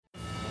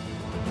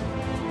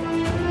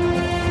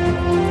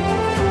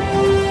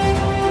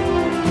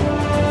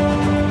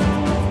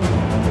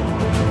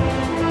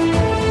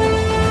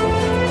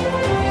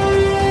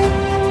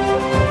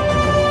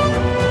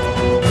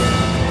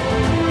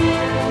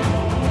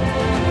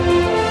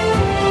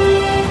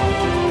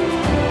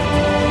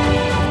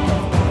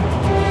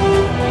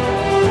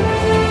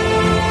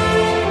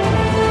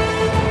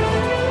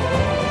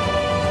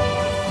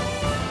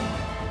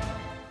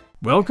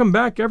Welcome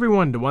back,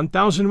 everyone, to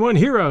 1001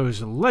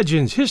 Heroes,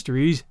 Legends,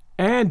 Histories,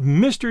 and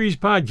Mysteries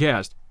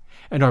podcast,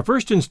 and our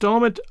first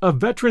installment of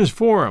Veterans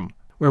Forum,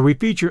 where we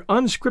feature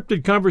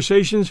unscripted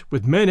conversations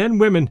with men and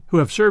women who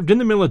have served in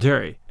the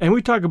military, and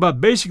we talk about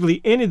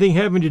basically anything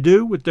having to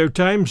do with their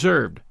time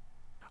served.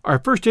 Our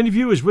first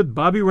interview is with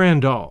Bobby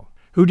Randall,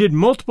 who did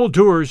multiple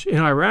tours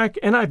in Iraq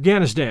and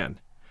Afghanistan,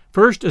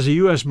 first as a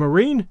U.S.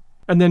 Marine,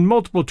 and then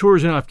multiple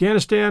tours in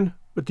Afghanistan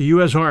with the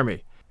U.S.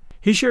 Army.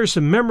 He shares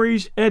some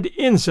memories and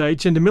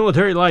insights into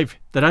military life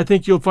that I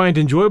think you'll find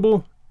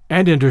enjoyable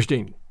and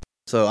interesting.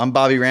 So I'm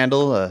Bobby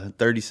Randall,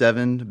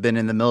 37, been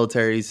in the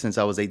military since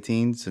I was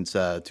 18, since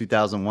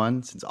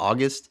 2001, since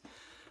August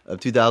of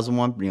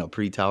 2001,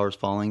 pre-towers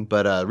falling.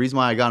 But the reason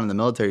why I got in the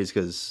military is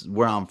because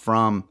where I'm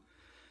from,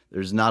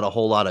 there's not a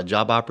whole lot of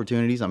job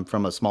opportunities. I'm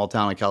from a small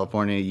town in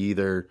California.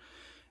 You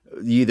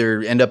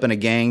either end up in a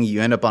gang,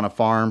 you end up on a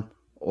farm,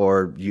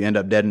 or you end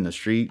up dead in the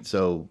street.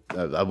 So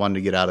I wanted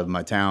to get out of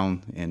my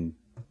town and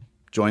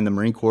joined the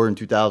Marine Corps in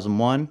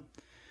 2001.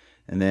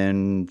 And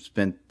then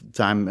spent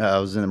time, I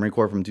was in the Marine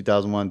Corps from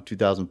 2001 to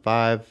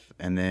 2005.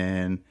 And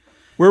then...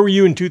 Where were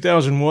you in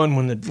 2001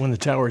 when the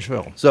towers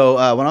fell? So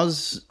I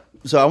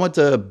went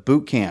to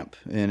boot camp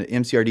in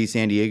MCRD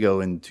San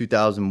Diego in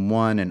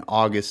 2001 in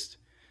August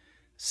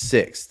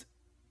 6th.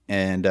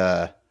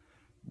 And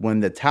when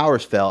the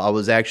towers fell,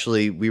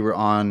 we were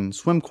on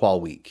swim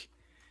qual week.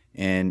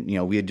 And,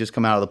 we had just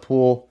come out of the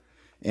pool,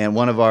 and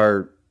one of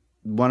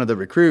the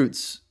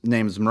recruits,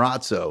 named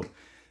Marazzo,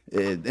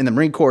 in the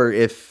Marine Corps,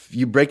 if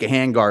you break a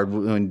handguard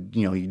when,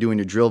 you're doing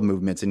your drill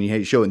movements and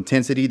you show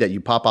intensity that you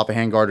pop off a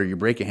handguard or you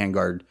break a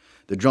handguard,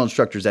 the drill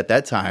instructors at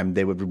that time,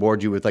 they would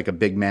reward you with like a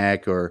Big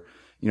Mac or,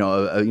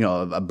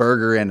 a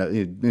burger and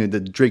the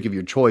drink of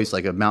your choice,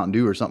 like a Mountain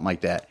Dew or something like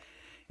that.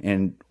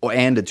 And a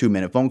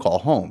 2-minute phone call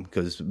home,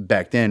 because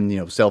back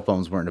then, cell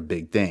phones weren't a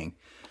big thing.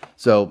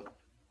 So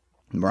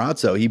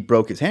Marazzo, he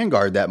broke his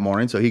handguard that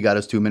morning, so he got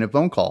his 2-minute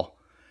phone call.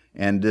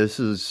 And this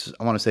is,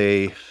 I want to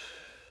say,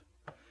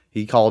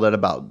 he called at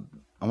about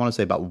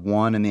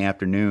 1 in the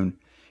afternoon.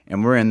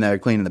 And we're in there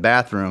cleaning the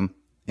bathroom.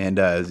 And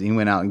he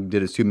went out and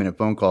did his 2-minute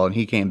phone call. And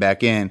he came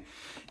back in,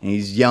 and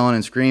he's yelling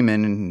and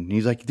screaming. And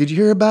he's like, "Did you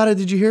hear about it?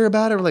 Did you hear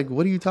about it?" We're like,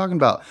 "What are you talking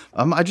about?"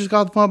 "I just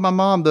got the phone with my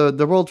mom.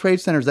 The World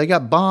Trade Centers, they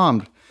got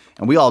bombed."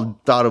 And we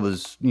all thought it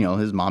was,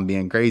 his mom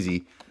being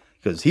crazy,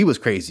 because he was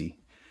crazy.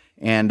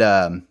 And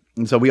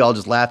so we all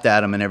just laughed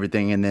at him and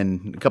everything. And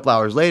then a couple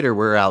hours later,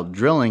 we're out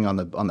drilling on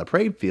the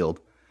parade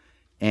field.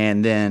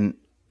 And then,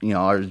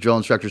 our drill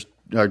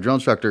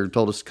instructor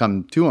told us to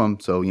come to him.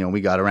 So, we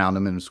got around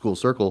him in a school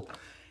circle.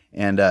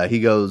 And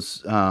he goes,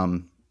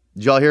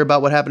 "Did y'all hear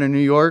about what happened in New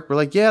York?" We're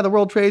like, "Yeah, the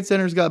World Trade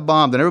Centers got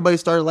bombed." And everybody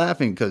started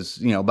laughing because,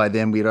 by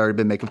then we had already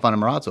been making fun of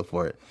Marazzo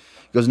for it.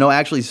 He goes, "No,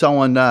 actually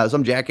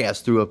some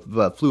jackass flew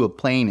a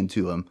plane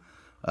into him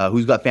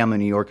who's got family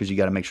in New York, because you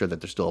got to make sure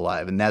that they're still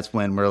alive." And that's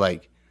when we're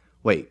like,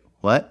 "Wait,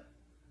 what?"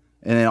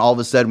 And then all of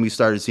a sudden we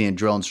started seeing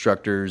drill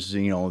instructors,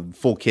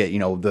 full kit,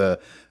 the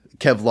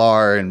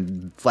Kevlar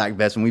and flak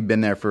vest. And we've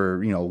been there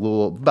for,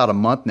 about a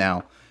month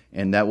now,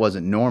 and that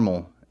wasn't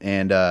normal.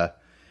 And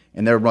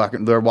they're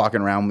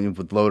walking around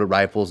with loaded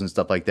rifles and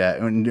stuff like that.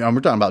 And we're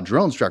talking about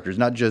drill instructors,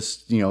 not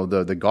just,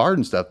 the guard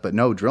and stuff, but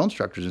no, drill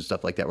instructors and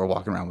stuff like that were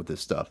walking around with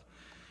this stuff.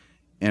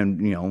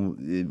 And,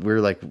 we're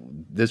like,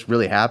 this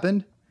really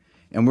happened?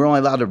 And we're only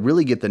allowed to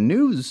really get the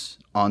news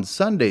on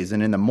Sundays.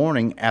 And in the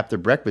morning after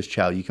breakfast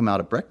chow, you come out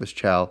at breakfast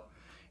chow,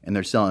 and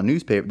they're selling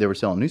newspaper. They were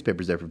selling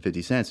newspapers there for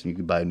 50 cents, and you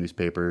could buy a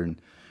newspaper.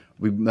 And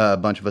a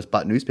bunch of us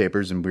bought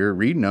newspapers, and we were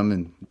reading them,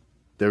 and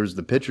there was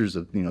the pictures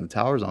of, the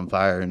towers on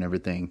fire and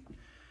everything.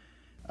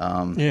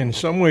 In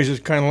some ways, it's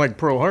kind of like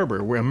Pearl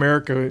Harbor, where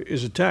America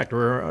is attacked.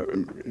 Or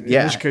in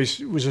this case,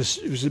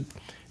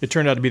 it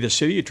turned out to be the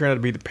city. It turned out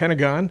to be the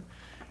Pentagon.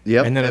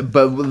 Yep. And then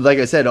but like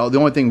I said, the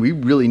only thing we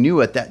really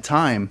knew at that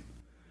time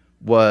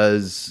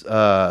was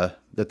that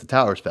the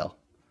towers fell.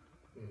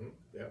 Mm-hmm.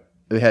 Yeah.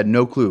 We had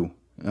no clue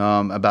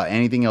about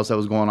anything else that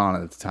was going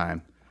on at the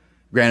time.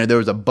 Granted, there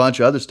was a bunch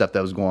of other stuff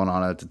that was going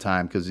on at the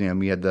time, because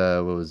we had I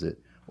was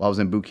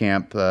in boot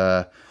camp.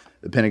 The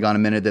Pentagon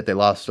admitted that they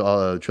lost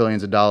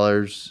trillions of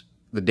dollars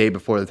the day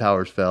before the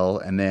towers fell,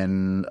 and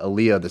then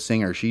Aaliyah, the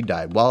singer, she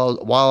died while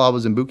I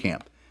was in boot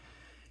camp.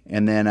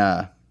 And then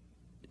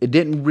it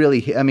didn't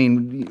really.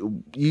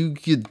 You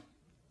could.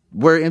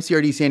 Where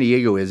MCRD San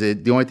Diego is,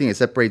 the only thing that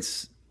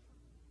separates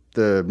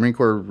the Marine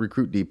Corps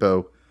Recruit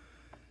Depot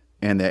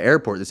and the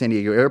airport, the San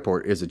Diego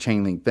airport, is a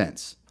chain link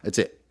fence. That's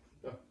it.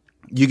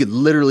 You could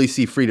literally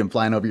see freedom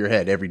flying over your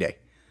head every day.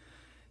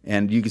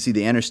 And you can see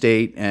the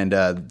interstate and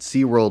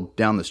SeaWorld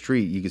down the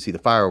street. You can see the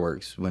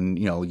fireworks when,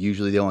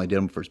 usually they only did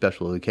them for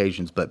special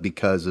occasions. But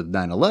because of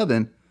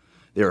 9/11,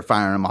 they were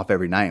firing them off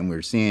every night, and we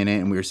were seeing it.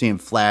 And we were seeing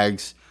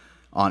flags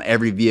on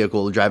every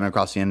vehicle driving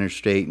across the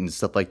interstate and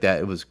stuff like that.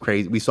 It was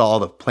crazy. We saw all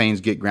the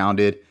planes get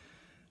grounded,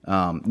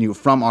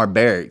 from our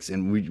barracks,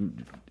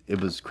 and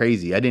it was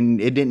crazy. It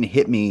didn't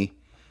hit me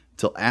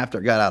till after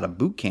I got out of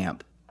boot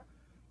camp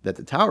that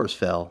the towers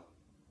fell,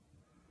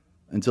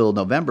 until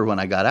November when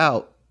I got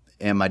out.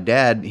 And my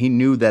dad, he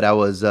knew that I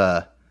was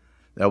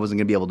that I wasn't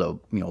going to be able to,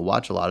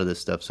 watch a lot of this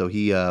stuff. So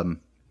he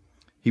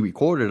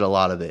recorded a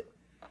lot of it.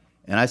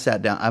 And I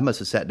sat down. I must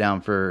have sat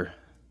down for,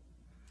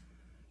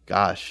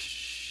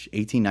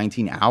 18,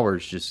 19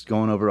 hours just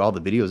going over all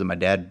the videos that my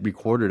dad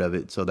recorded of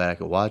it so that I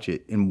could watch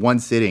it in one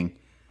sitting.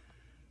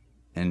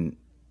 And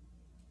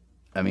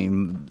I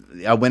mean,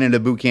 I went into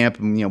boot camp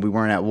and, we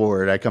weren't at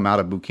war. I come out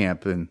of boot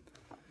camp and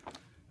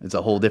it's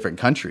a whole different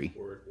country.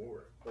 We're at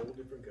war. Whole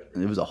different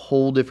country. It was a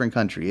whole different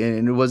country.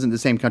 And it wasn't the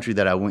same country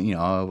that I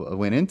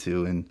went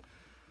into. And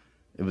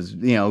it was,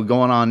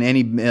 going on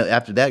any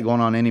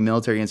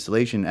military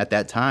installation at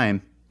that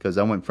time, because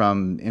I went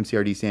from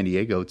MCRD San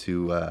Diego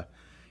to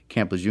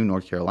Camp Lejeune,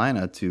 North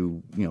Carolina,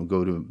 to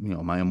go to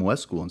my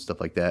MOS school and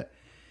stuff like that.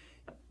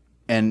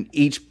 And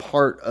each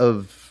part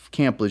of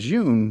Camp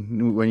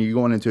Lejeune, when you're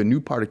going into a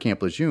new part of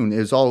Camp Lejeune,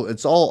 it's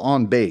all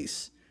on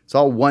base. It's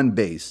all one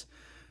base,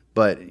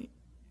 but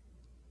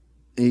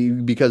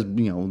because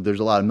there's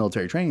a lot of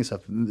military training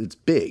stuff, it's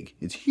big,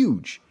 it's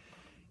huge,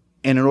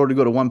 and in order to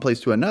go to one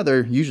place to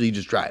another, usually you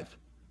just drive.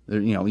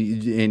 There,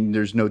 and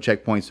there's no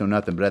checkpoints, no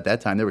nothing. But at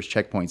that time, there was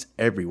checkpoints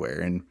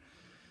everywhere, and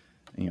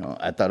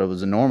I thought it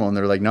was a normal, and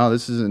they're like, no,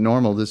 this isn't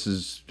normal. This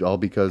is all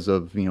because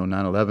of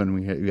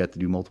 9/11. We had to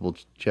do multiple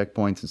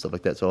checkpoints and stuff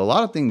like that. So a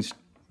lot of things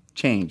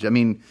changed. I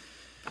mean,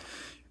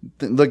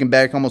 looking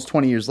back, almost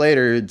 20 years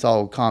later, it's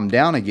all calmed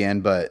down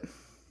again. But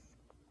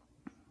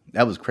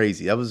that was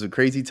crazy. That was a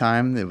crazy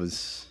time. It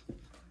was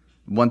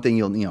one thing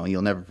you'll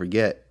never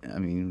forget. I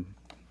mean,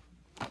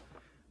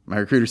 my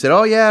recruiter said,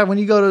 "Oh yeah, when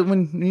you go to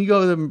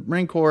the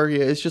Marine Corps,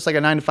 yeah, it's just like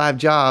a 9-to-5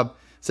 job,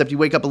 except you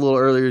wake up a little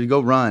earlier to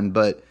go run,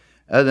 but."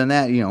 Other than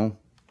that,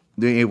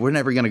 we're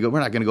never going to go. We're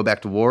not going to go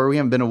back to war. We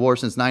haven't been to war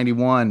since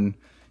 '91,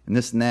 and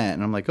this and that.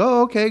 And I'm like,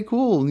 oh, okay,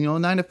 cool.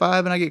 9 to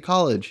 5, and I get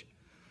college,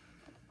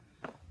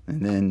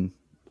 and then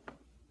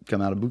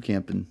come out of boot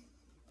camp and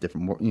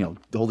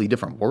totally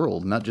different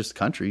world, not just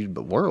country,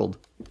 but world.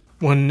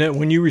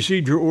 When you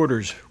received your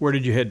orders, where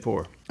did you head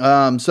for?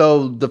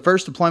 So the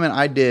first deployment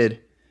I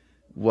did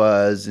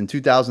was in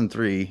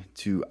 2003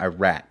 to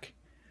Iraq.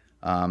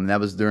 That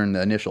was during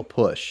the initial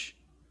push.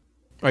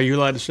 Are you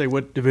allowed to say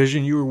what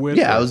division you were with?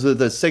 Yeah, I was with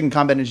the 2nd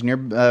Combat Engineer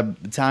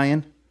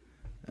Battalion,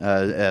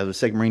 the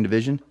 2nd Marine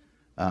Division,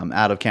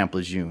 out of Camp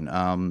Lejeune.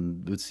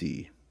 Let's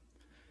see.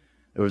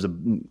 It was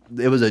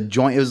a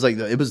joint. It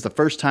was the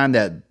first time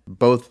that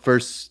both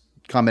 1st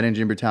Combat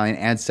Engineer Battalion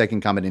and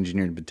 2nd Combat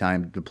Engineering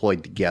Battalion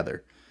deployed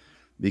together,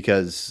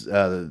 because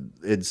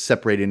it's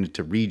separated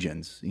into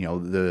regions.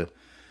 The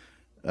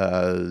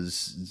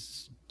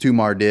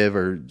Tumar Div,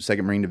 or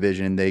 2nd Marine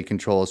Division, they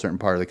control a certain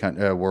part of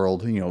the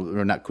world,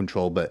 or not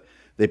control, but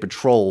they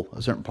patrol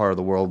a certain part of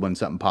the world. When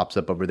something pops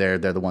up over there,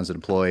 they're the ones that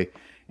deploy.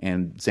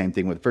 And same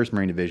thing with 1st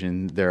Marine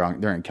Division, they're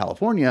in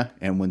California,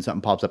 and when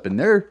something pops up in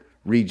their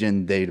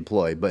region, they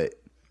deploy. But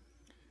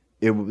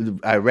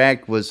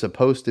Iraq was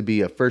supposed to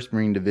be a 1st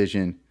Marine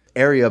Division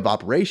area of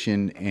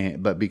operation,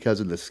 but because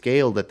of the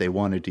scale that they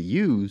wanted to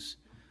use,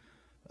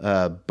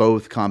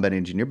 both Combat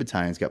Engineer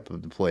Battalions got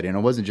deployed. And it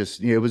wasn't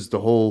just, it was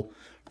the whole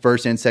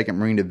 1st and 2nd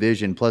Marine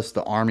Division, plus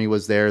the Army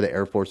was there, the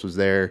Air Force was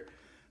there.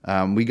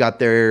 We got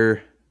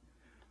there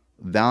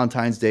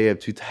Valentine's Day of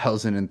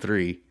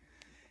 2003,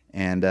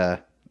 and I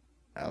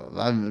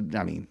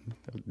mean,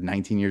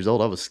 19 years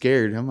old. I was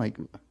scared. I'm like,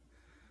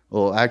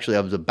 well, actually, I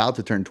was about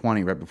to turn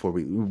 20 right before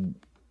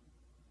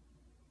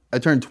I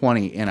turned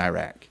 20 in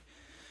Iraq.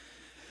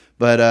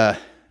 But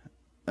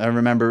I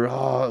remember,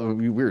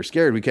 we were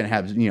scared. We couldn't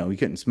have, we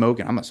couldn't smoke,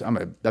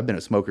 and I've been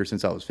a smoker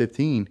since I was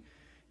 15.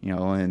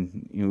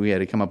 And we had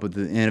to come up with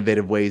the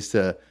innovative ways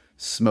to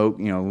smoke.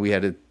 We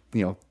had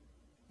to,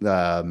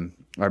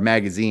 our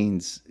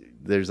magazines,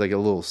 there's like a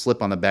little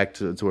slip on the back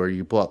to where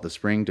you pull out the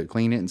spring to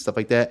clean it and stuff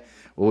like that.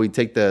 Well, we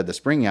take the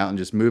spring out and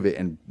just move it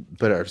and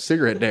put our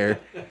cigarette there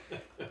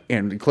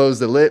and close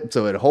the lip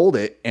so it'd hold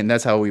it. And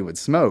that's how we would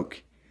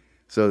smoke,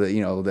 so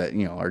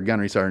that, our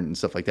gunnery sergeant and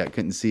stuff like that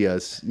couldn't see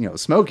us,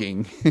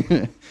 smoking.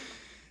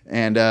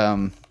 And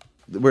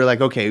we're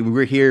like, okay,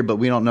 we're here, but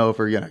we don't know if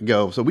we're going to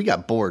go. So we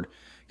got bored.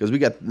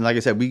 Because like I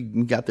said, we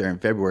got there in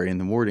February, and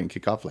the war didn't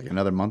kick off for like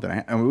another month and a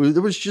half. And it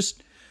was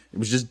just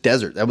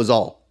desert. That was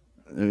all.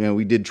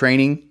 We did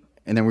training,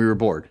 and then we were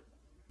bored.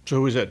 So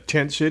was that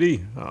Tent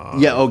City?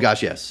 Yeah. Oh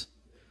gosh, yes.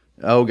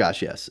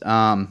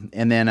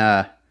 And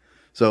then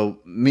so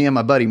me and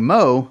my buddy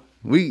Mo,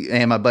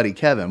 and my buddy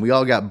Kevin, we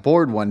all got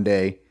bored one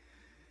day,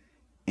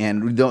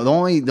 and the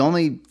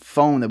only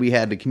phone that we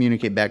had to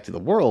communicate back to the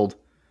world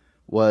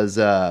was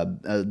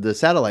the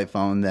satellite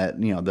phone that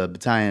the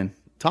battalion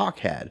TOC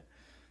had.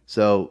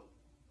 So,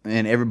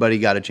 and everybody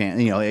got a chance,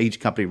 each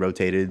company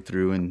rotated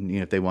through, and,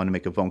 if they wanted to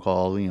make a phone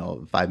call, a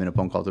 5-minute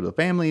phone call to the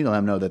family, let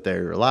them know that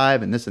they're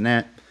alive and this and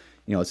that,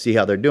 see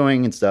how they're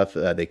doing and stuff,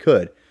 they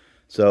could.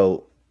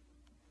 So,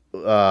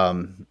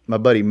 my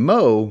buddy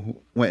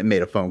Mo went and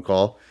made a phone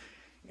call.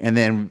 And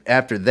then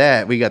after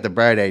that, we got the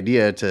bright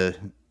idea to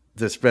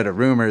spread a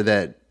rumor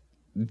that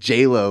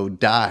J-Lo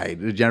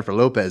died, Jennifer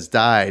Lopez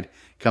died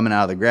coming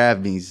out of the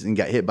Grammys and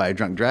got hit by a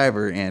drunk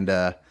driver.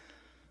 And,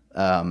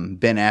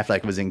 Ben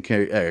Affleck was in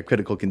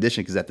critical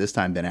condition because at this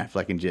time Ben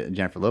Affleck and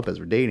Jennifer Lopez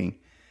were dating,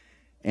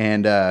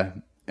 and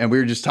we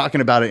were just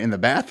talking about it in the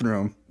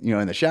bathroom,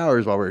 in the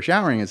showers while we were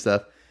showering and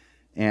stuff,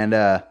 and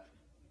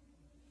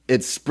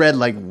it spread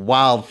like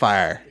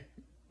wildfire.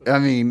 I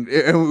mean,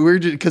 we're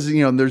just because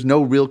there's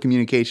no real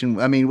communication.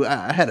 I mean,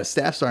 I had a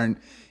staff sergeant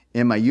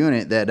in my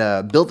unit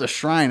that built a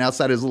shrine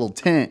outside his little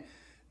tent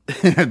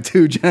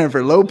to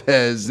Jennifer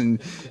Lopez,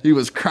 and he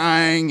was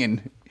crying.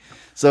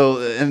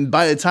 And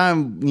by the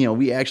time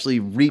we actually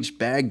reached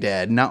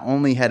Baghdad, not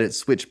only had it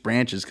switched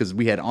branches because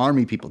we had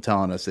army people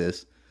telling us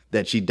this,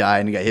 that she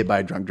died and got hit by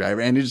a drunk driver,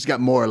 and it just got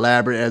more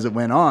elaborate as it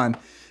went on,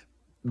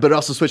 but it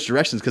also switched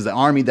directions because the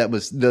army that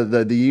was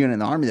the unit in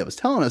the army that was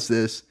telling us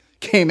this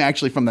came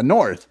actually from the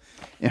north,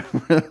 and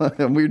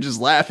we were just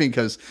laughing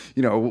because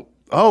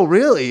oh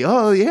really?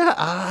 Oh yeah,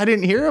 I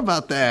didn't hear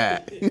about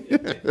that.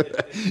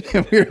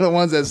 And we were the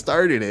ones that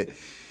started it.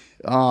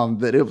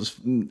 That it was.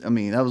 I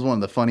mean, that was one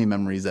of the funny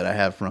memories that I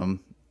have from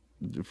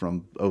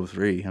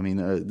 03. I mean,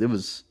 it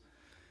was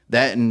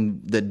that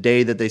and the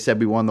day that they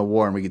said we won the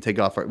war and we could take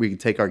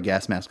our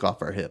gas mask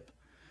off our hip,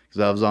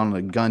 because I was on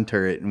a gun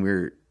turret and we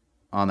were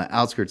on the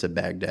outskirts of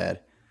Baghdad,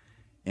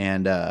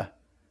 and I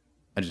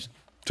just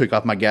took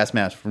off my gas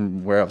mask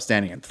from where I was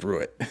standing and threw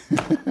it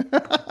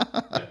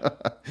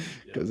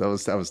because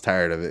I was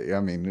tired of it.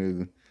 I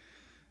mean,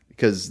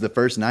 because the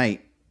first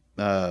night,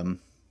 that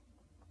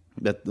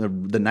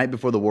the night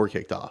before the war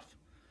kicked off,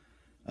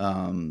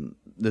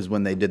 is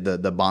when they did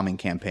the bombing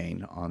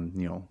campaign on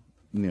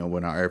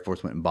when our Air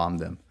Force went and bombed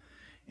them,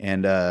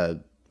 and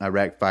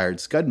Iraq fired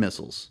Scud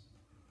missiles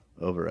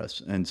over us,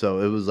 and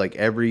so it was like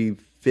every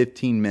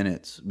 15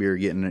 minutes we were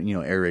getting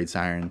air raid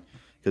siren.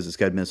 Because the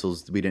Scud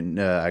missiles, we didn't.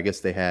 I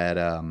guess they had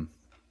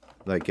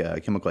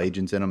chemical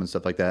agents in them and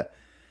stuff like that,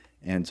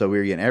 and so we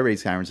were getting air raid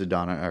sirens to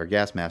don our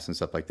gas masks and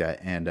stuff like that.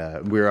 And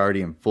we were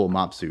already in full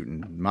mop suit,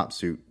 and mop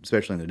suit,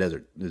 especially in the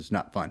desert, is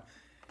not fun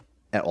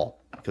at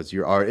all because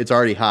it's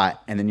already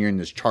hot, and then you're in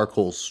this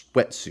charcoal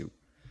sweatsuit,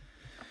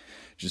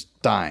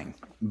 just dying.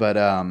 But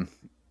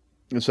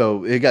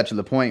so it got to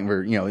the point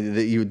where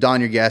you would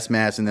don your gas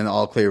mask, and then the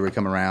all clear would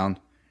come around,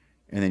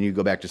 and then you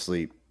go back to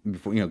sleep.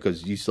 Before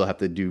because you still have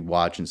to do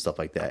watch and stuff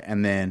like that,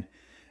 and then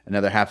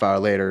another half hour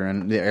later,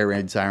 and the air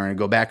raid siren would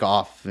go back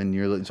off, and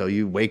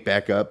you wake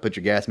back up, put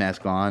your gas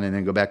mask on, and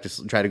then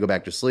try to go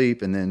back to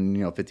sleep, and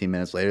then 15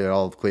 minutes later they're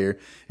all clear.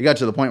 It got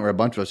to the point where a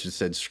bunch of us just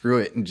said screw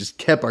it and just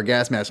kept our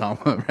gas mask on,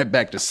 went right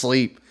back to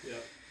sleep. Yeah.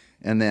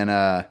 And then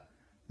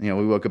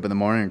we woke up in the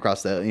morning and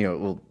crossed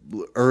the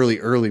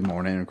early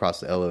morning and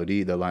crossed the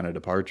LOD, the line of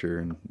departure,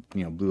 and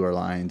blew our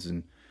lines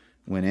and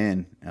went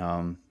in.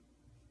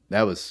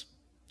 That was.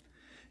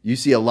 You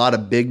see a lot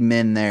of big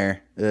men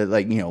there. I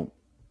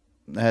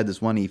had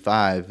this one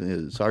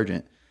E5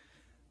 sergeant,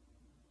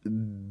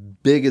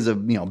 big as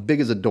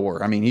a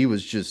door. I mean, he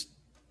was just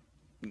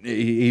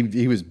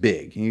he was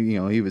big.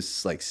 He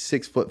was like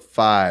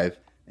 6'5"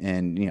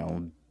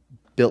 and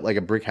built like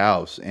a brick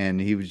house.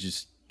 And he was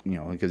just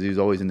because he was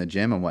always in the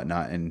gym and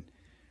whatnot. And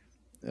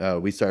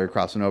we started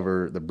crossing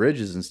over the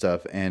bridges and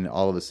stuff, and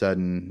all of a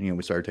sudden,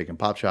 we started taking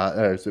pop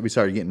shots. So we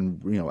started getting,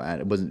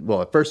 it wasn't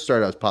at first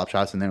started as pop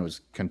shots, and then it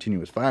was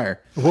continuous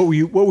fire. What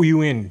were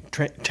you in?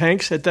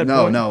 Tanks at that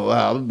point?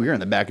 No, we were in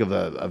the back of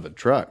a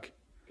truck.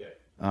 Okay.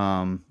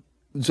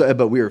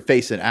 But we were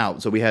facing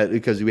out, so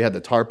because we had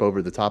the tarp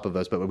over the top of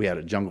us, but we had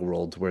a jungle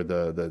roll to where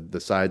the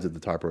sides of the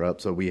tarp were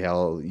up. So we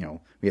held,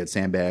 we had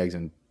sandbags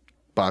and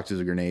boxes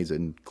of grenades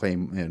and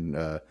claim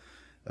and.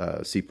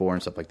 C4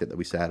 and stuff like that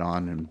we sat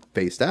on and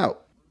faced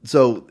out.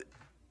 So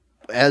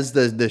as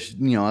the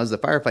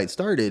firefight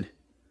started,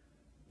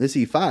 this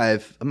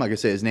E5, I'm not gonna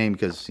say his name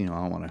because I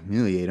don't want to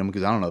humiliate him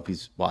because I don't know if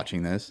he's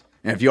watching this,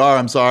 and if you are,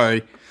 I'm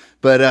sorry,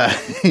 but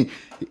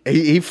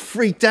he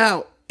freaked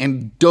out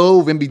and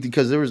dove in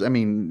because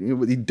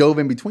he dove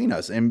in between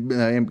us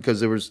and because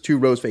there was two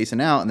rows facing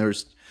out and there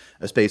was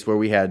a space where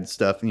we had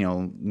stuff, we had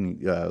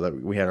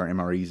our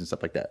MREs and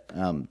stuff like that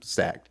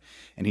stacked.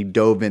 And he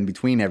dove in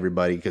between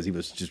everybody because he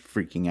was just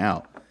freaking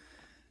out.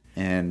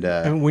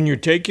 And when you're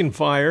taking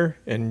fire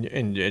and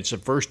it's the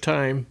first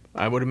time,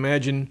 I would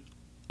imagine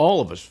all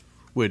of us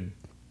would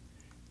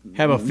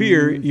have a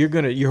fear.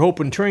 You're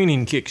hoping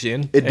training kicks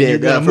in. It did. You're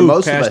going to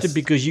move past it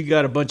because you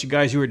got a bunch of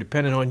guys who are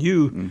dependent on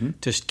you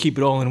to keep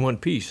it all in one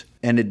piece.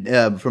 And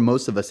for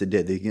most of us, it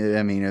did.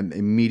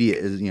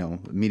 Immediate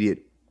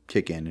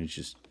kick in. It's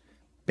just,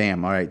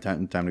 bam, all right,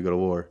 time to go to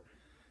war.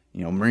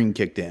 Marine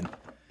kicked in.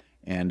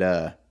 And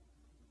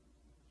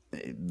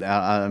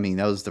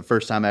that was the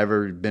first time I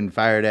ever been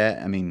fired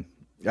at. I mean,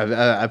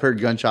 I've heard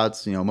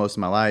gunshots, most of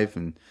my life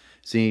and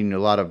seen a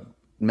lot of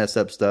messed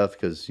up stuff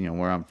because,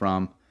 where I'm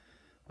from.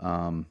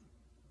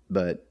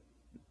 But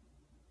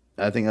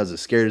I think I was the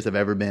scariest I've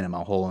ever been in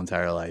my whole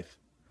entire life.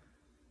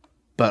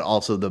 But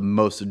also the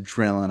most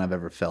adrenaline I've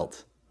ever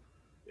felt.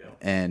 Yeah.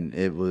 And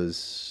it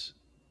was,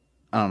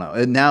 I don't know.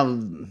 And now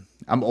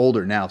I'm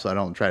older now, so I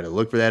don't try to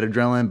look for that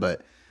adrenaline,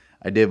 but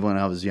I did when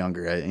I was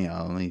younger.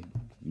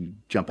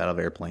 You jump out of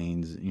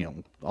airplanes,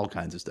 all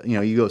kinds of stuff.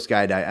 You go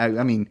skydive.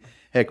 I mean,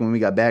 Heck, when we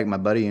got back, my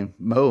buddy and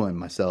Mo and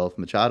myself,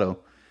 Machado,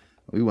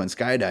 we went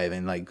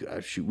skydiving. Like,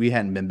 shoot, we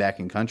hadn't been back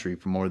in country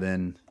for more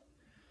than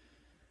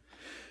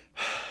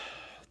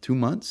 2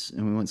 months,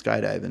 and we went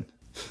skydiving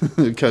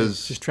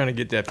because just trying to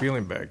get that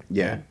feeling back.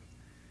 Yeah.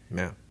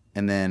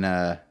 And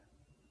then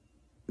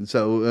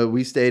so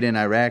we stayed in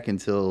Iraq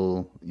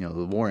until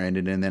the war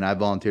ended, and then I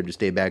volunteered to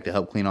stay back to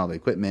help clean all the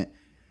equipment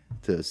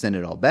to send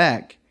it all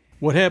back.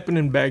 What happened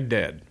in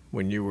Baghdad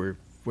when you were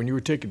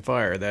taking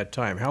fire at that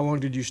time? How long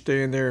did you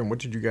stay in there, and what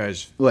did you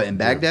guys? What, in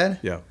Baghdad?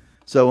 Yeah.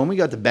 So when we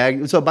got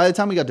to so by the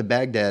time we got to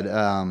Baghdad,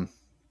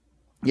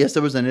 yes,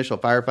 there was an initial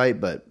firefight,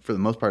 but for the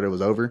most part, it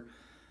was over.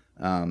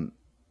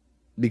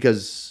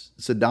 Because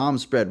Saddam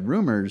spread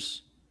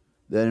rumors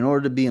that in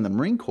order to be in the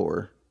Marine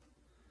Corps,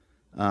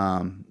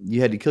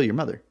 you had to kill your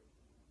mother.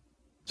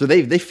 So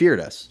they feared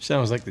us.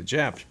 Sounds like the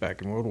Japs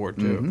back in World War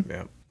II. Mm-hmm.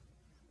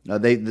 Yeah.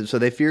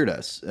 They feared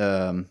us.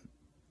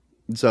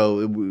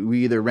 So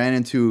we either ran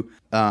into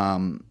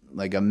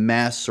like a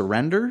mass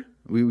surrender,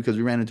 because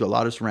we ran into a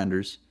lot of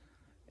surrenders,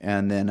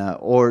 and then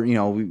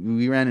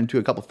we ran into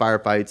a couple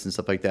firefights and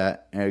stuff like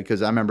that.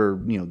 Because I remember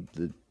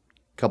the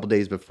couple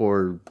days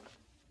before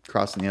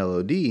crossing the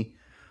LOD,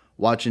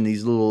 watching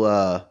these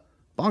little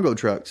bongo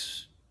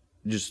trucks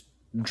just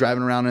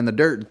driving around in the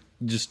dirt,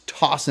 just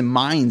tossing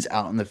mines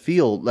out in the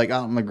field, like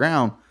out on the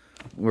ground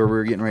where we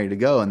were getting ready to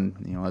go.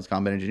 And as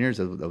combat engineers,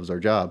 that was our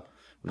job,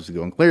 was to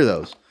go and clear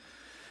those.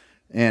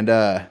 And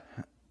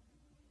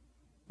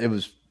it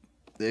was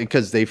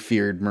because they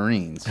feared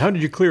Marines. How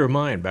did you clear a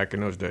mine back in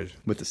those days?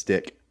 With a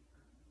stick.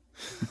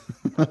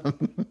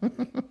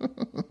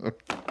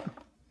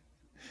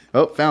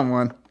 Oh, found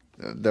one.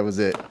 That was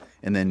it.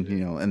 And then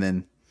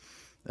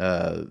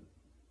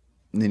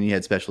then you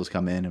had specialists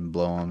come in and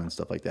blow them and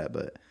stuff like that.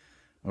 But,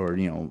 or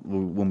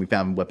when we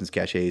found weapons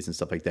caches and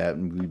stuff like that,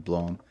 and we'd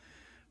blow them.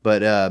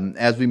 But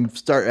as we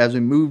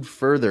moved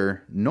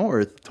further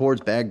north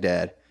towards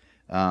Baghdad,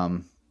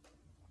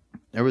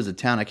 there was a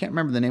town, I can't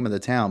remember the name of the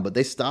town, but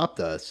they stopped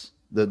us.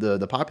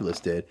 The populace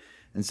did,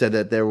 and said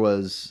that there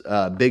was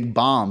big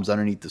bombs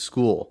underneath the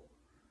school.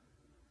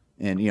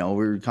 And we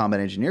were a combat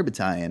engineer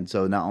battalion,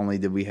 so not only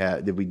did we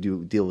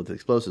deal with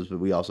explosives, but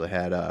we also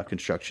had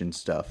construction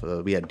stuff.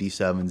 We had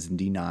D7s and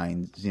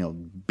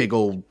D9s, big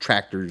old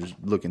tractors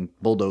looking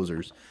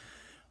bulldozers.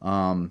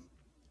 So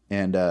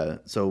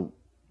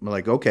we're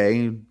like,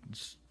 okay,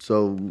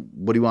 so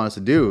what do you want us to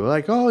do? We're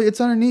like, oh,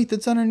 it's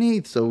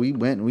underneath. So we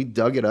went and we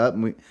dug it up,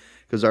 and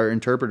because our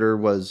interpreter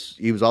was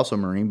also a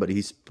Marine, but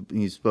he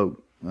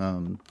spoke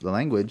the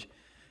language.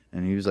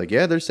 And he was like,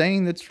 yeah, they're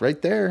saying it's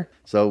right there.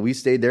 So we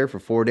stayed there for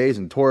 4 days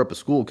and tore up a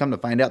school. Come to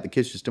find out, the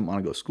kids just didn't want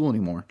to go to school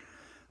anymore.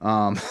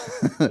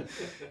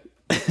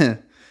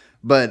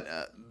 But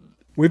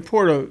we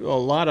poured a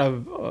lot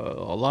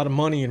of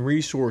money and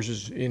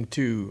resources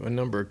into a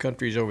number of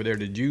countries over there.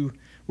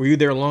 Were you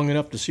there long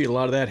enough to see a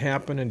lot of that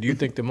happen? And do you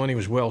think the money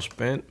was well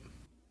spent?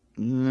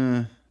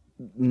 Yes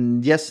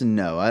and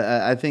no.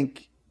 I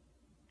think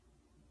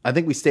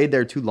we stayed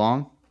there too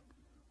long.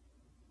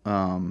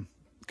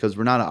 Because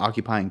we're not an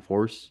occupying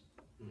force.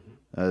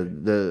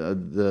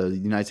 The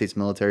United States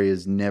military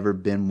has never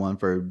been one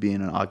for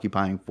being an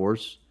occupying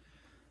force.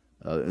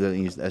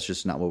 That's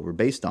just not what we're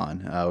based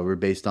on. We're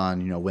based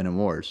on winning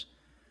wars.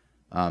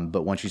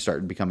 But once you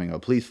start becoming a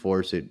police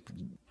force, it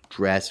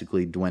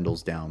drastically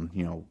dwindles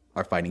down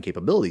our fighting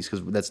capabilities,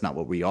 because that's not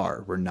what we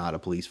are. We're not a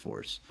police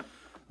force.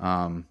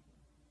 I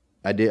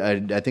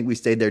think we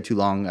stayed there too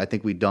long. I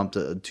think we dumped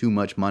too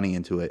much money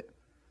into it.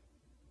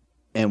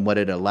 And what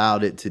it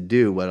allowed it to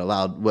do,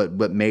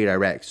 what made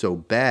Iraq so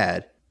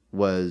bad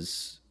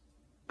was,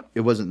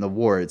 it wasn't the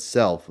war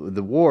itself.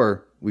 The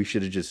war, we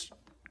should have just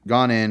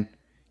gone in,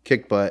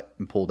 kicked butt,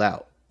 and pulled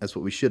out. That's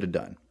what we should have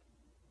done.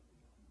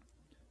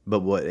 But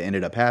what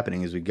ended up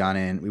happening is we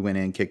went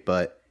in, kicked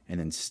butt, and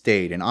then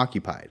stayed and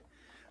occupied.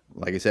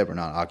 Like I said, we're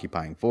not an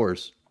occupying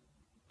force.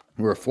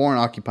 We're a foreign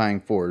occupying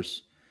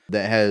force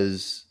that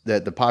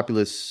the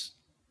populace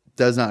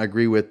does not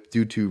agree with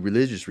due to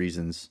religious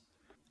reasons.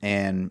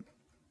 And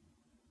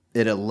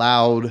it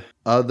allowed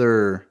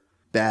other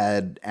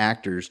bad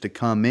actors to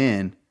come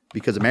in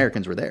because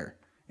Americans were there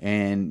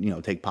and,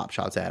 take pop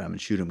shots at them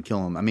and shoot them,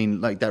 kill them. I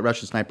mean, like that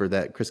Russian sniper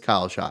that Chris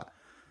Kyle shot.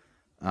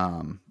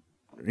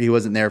 He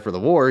wasn't there for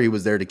the war. He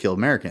was there to kill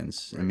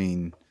Americans. I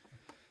mean,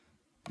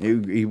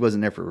 he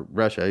wasn't there for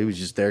Russia. He was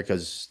just there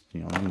because,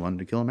 he wanted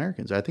to kill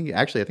Americans. I think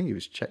he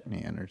was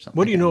Chechen or something.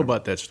 What do you know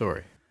about that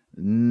story?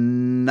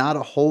 Not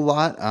a whole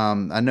lot.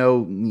 I know,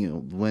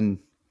 when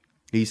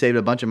he saved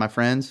a bunch of my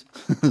friends.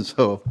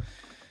 So,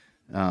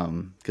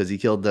 because he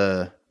killed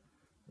the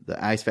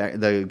ice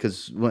factory.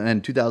 Because in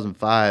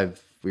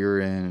 2005 we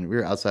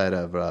were outside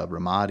of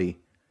Ramadi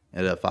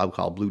at a fob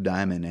called Blue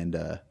Diamond,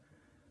 and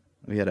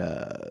we had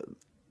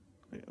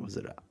was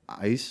it an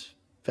ice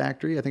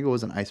factory? I think it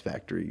was an ice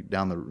factory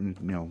down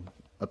the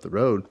up the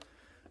road,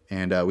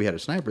 and we had a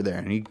sniper there.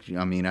 And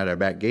at our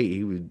back gate,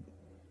 it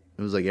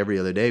was like every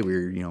other day we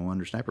were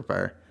under sniper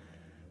fire,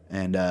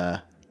 and.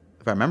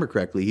 If I remember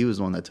correctly, he was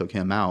the one that took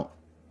him out.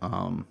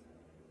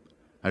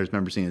 I just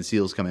remember seeing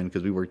SEALs come in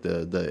because we worked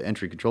the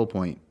entry control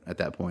point at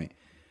that point.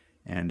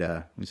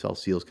 And we saw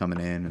SEALs coming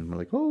in, and we're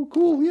like, oh,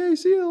 cool, yay,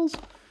 SEALs.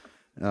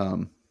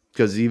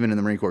 Because even in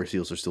the Marine Corps,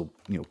 SEALs are still,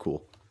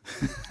 cool.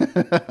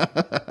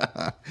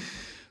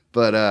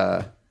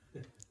 But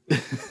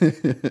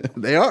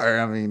they are,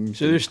 I mean.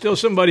 So there's still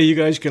somebody you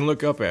guys can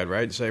look up at,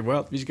 right? And say,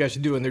 well, these guys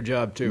are doing their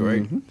job too,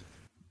 right? Mm-hmm.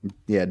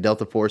 Yeah,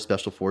 Delta Force,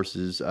 Special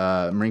Forces.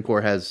 Marine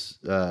Corps has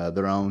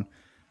their own,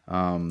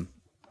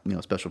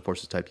 Special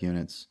Forces type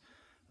units.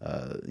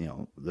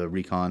 The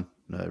recon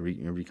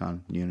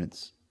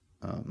units.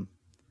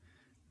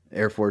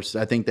 Air Force,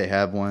 I think they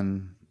have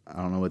one.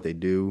 I don't know what they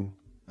do.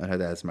 I had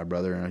to ask my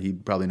brother, and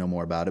he'd probably know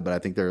more about it. But I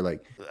think they're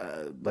like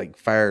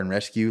fire and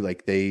rescue.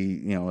 Like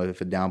they,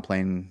 if a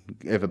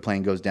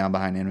plane goes down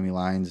behind enemy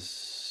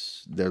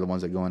lines, they're the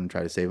ones that go in and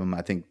try to save them.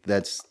 I think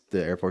that's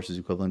the Air Force's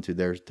equivalent to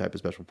their type of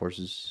Special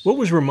Forces. What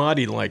was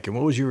Ramadi like, and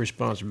what was your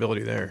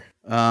responsibility there?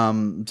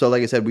 So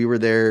like I said, we were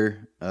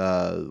there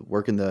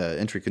working the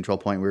entry control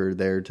point. We were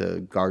there to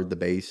guard the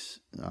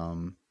base,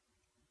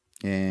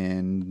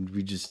 and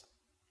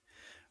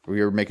we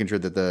were making sure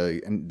that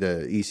the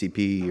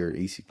ECP or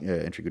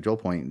entry control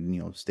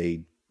point,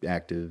 stayed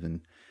active. And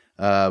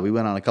we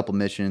went on a couple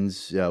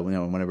missions.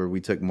 Whenever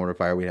we took mortar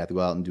fire, we'd have to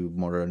go out and do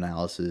mortar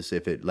analysis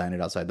if it landed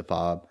outside the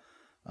FOB.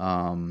 We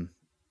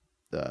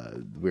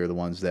were the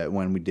ones that,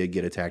 when we did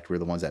get attacked, we were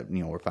the ones that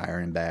were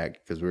firing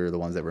back, because we were the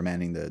ones that were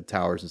manning the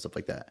towers and stuff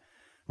like that,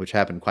 which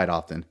happened quite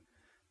often.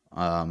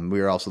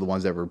 We were also the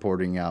ones that were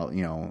reporting out.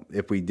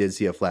 If we did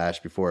see a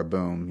flash before a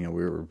boom, we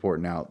were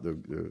reporting out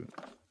the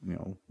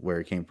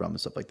where it came from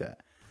and stuff like that.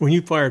 When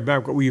you fired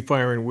back, what were you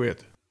firing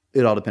with?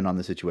 It all depended on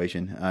the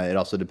situation. It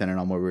also depended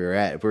on where we were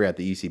at. If we were at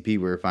the ECP, we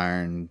were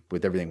firing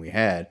with everything we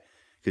had,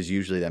 because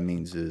usually that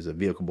means it was a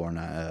vehicle-borne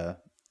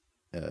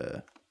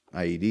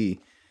IED.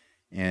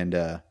 And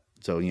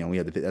so we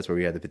had that's where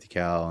we had the 50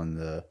 cal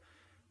and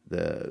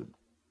that's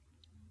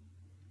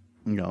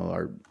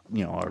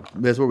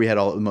where we had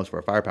most of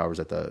our firepower was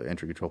at the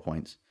entry control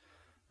points.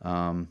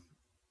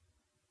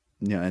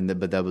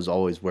 But that was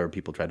always where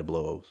people tried to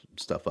blow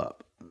stuff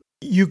up.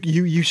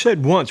 You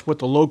said once what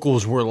the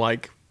locals were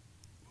like.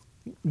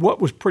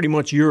 What was pretty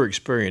much your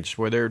experience?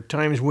 Were there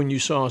times when you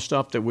saw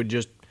stuff that would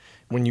just,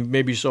 when you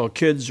maybe saw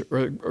kids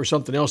or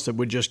something else that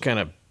would just kind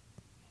of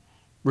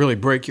really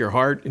break your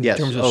heart in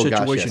terms of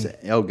situation?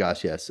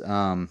 Gosh, yes.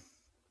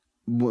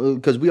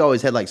 Because we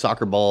always had like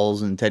soccer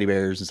balls and teddy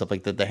bears and stuff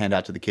like that to hand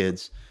out to the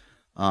kids.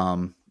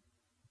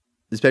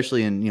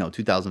 Especially in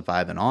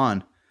 2005 and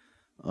on.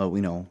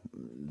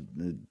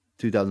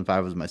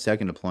 2005 was my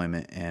second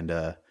deployment,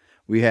 and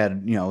we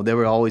had, there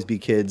would always be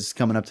kids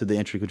coming up to the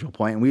entry control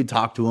point, and we'd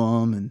talk to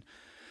them. And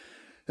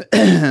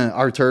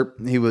our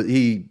Terp,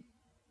 he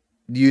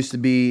used to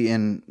be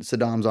in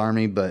Saddam's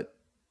army, but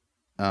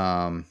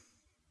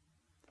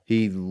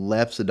he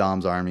left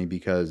Saddam's army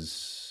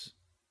because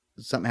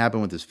something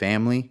happened with his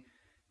family.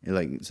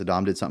 Like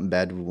Saddam did something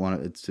bad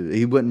to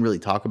he wouldn't really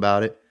talk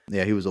about it.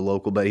 Yeah, he was a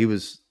local, but he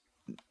was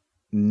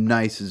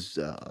nice as.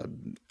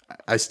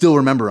 I still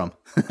remember him,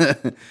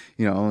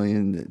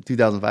 in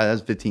 2005, that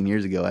was 15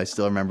 years ago. I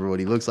still remember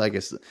what he looks like.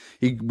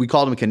 We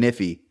called him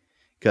Kniffy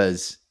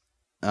because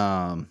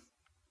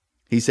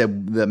he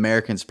said the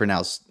Americans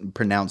pronounce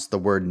the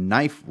word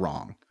knife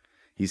wrong.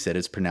 He said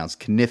it's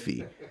pronounced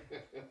Kniffy.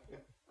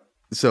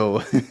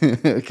 So,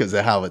 because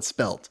of how it's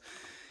spelt.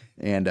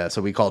 And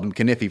so we called him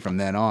Kniffy from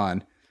then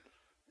on.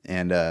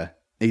 And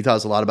he taught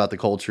us a lot about the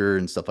culture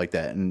and stuff like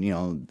that. And,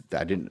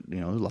 I didn't,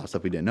 there's a lot of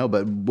stuff we didn't know.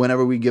 But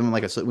whenever we give them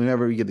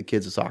whenever we give the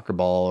kids a soccer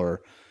ball,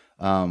 or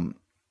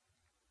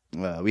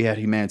we had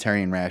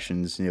humanitarian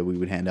rations, we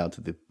would hand out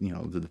to the,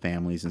 to the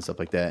families and stuff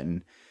like that.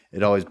 And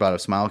it always brought a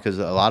smile, because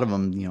a lot of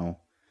them,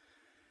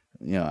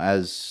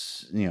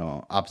 as,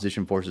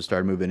 opposition forces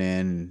started moving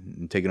in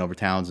and taking over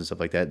towns and stuff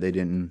like that, they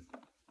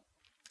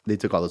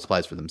took all the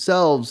supplies for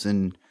themselves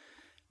and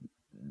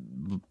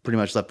pretty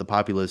much left the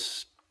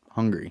populace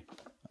hungry.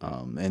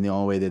 And the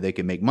only way that they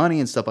could make money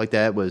and stuff like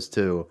that was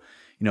to,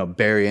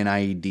 bury an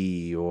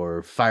IED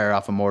or fire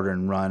off a mortar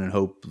and run, and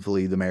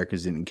hopefully the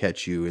Americans didn't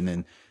catch you. And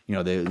then,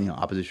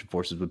 opposition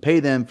forces would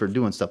pay them for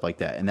doing stuff like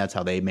that. And that's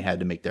how they had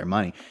to make their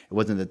money. It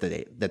wasn't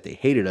that they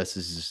hated us.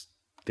 It's just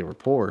they were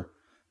poor,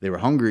 they were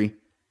hungry,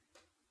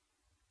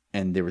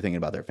 and they were thinking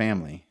about their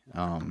family.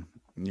 Burying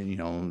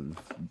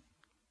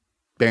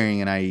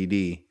an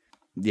IED.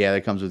 Yeah,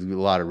 that comes with a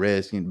lot of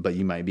risk, but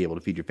you might be able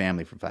to feed your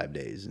family for 5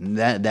 days. And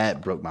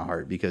that broke my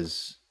heart,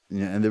 because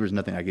and there was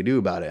nothing I could do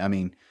about it. I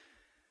mean,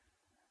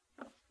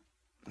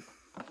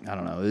 I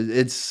don't know.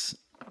 It's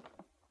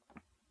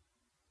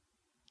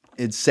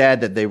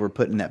sad that they were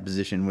put in that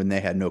position when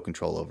they had no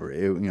control over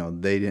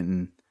it. They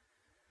didn't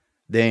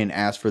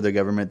ask for the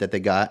government that they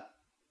got.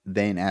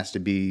 They didn't ask to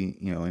be,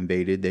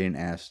 invaded. They didn't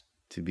ask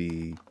to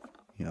be,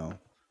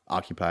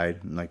 occupied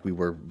like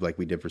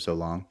we did for so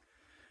long.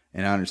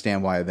 And I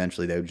understand why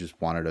eventually they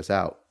just wanted us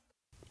out.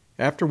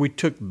 After we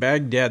took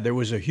Baghdad, there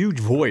was a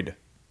huge void.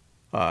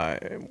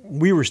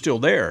 We were still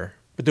there,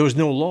 but there was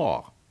no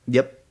law.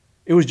 Yep.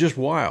 it was just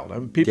wild. I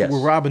mean, people Yes. were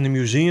robbing the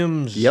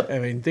museums. Yep. I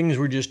mean, things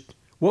were just.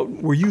 What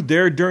were you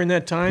there during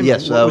that time?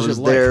 Yes, What I was was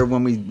it like? there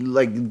when we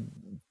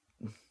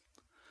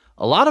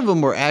a lot of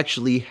them were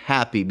actually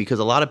happy because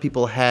a lot of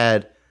people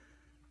had,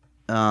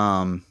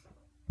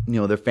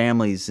 their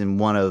families in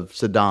one of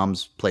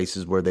Saddam's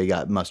places where they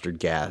got mustard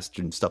gassed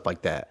and stuff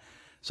like that.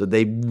 So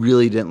they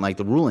really didn't like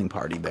the ruling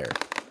party there.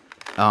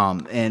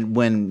 And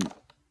when,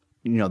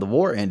 the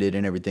war ended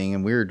and everything,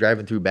 and we were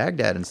driving through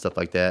Baghdad and stuff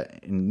like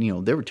that, and,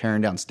 they were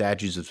tearing down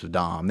statues of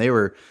Saddam. They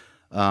were,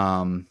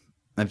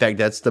 in fact,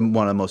 that's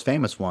one of the most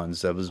famous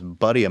ones. That was a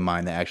buddy of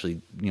mine that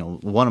actually,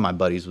 one of my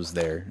buddies was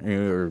there,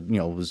 or,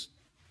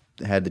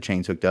 had the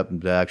chains hooked up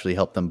and actually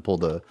helped them pull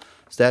the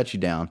statue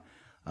down.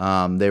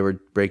 They were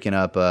breaking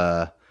up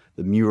the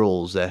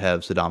murals that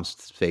have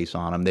Saddam's face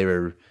on them. They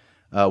were,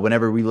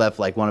 whenever we left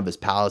like one of his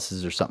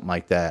palaces or something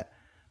like that,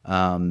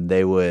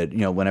 they would,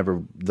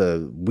 whenever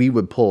we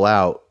would pull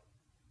out,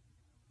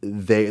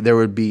 there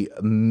would be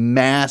a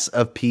mass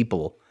of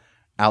people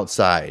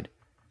outside,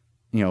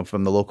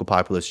 from the local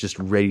populace just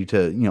ready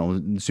to,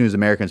 as soon as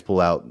Americans pull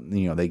out,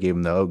 they gave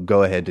them the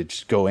go ahead to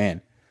just go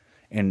in.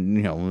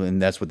 And,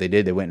 and that's what they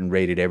did. They went and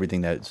raided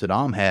everything that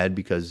Saddam had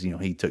because,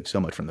 he took so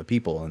much from the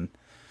people and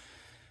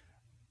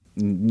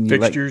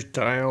Fixtures,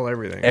 tile,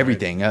 everything.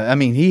 Everything. Right? I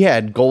mean, he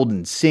had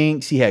golden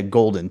sinks. He had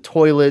golden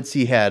toilets.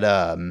 He had,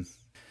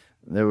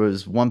 there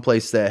was one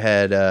place that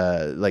had,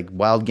 like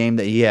wild game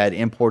that he had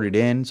imported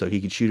in so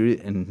he could shoot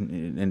it.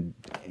 And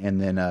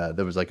then,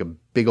 there was like a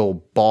big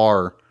old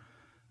bar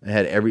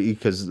that had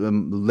because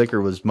liquor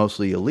was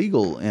mostly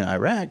illegal in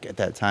Iraq at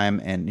that time.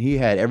 And he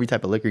had every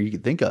type of liquor you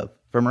could think of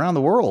from around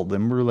the world.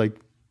 And we're like,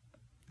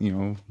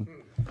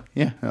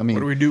 yeah, I mean,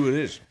 what do we do with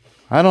this?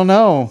 I don't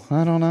know.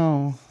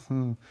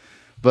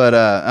 But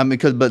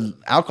but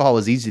alcohol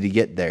was easy to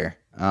get there.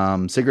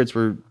 Cigarettes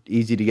were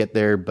easy to get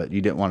there, but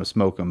you didn't want to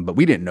smoke them. But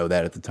we didn't know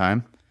that at the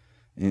time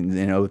in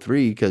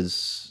 2003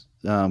 because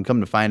come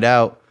to find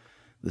out,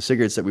 the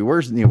cigarettes that we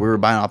were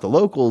buying off the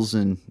locals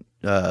and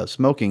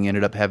smoking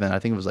ended up having, I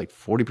think it was like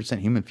 40%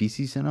 human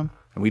feces in them,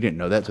 and we didn't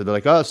know that. So they're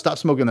like, "Oh, stop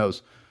smoking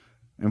those,"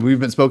 and we've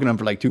been smoking them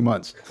for like 2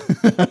 months.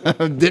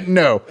 Didn't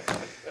know.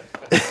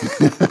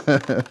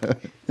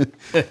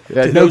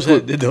 Did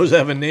those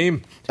have a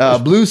name?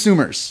 Blue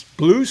Sumers.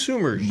 Blue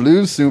Sumers.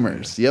 Blue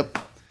Sumers. Yep.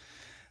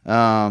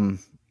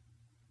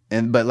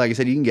 But like I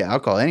said, you can get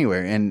alcohol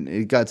anywhere, and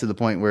it got to the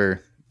point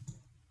where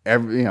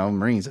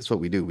Marines, that's what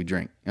we do. We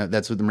drink.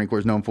 That's what the Marine Corps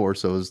is known for.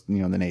 So is the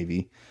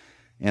Navy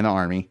and the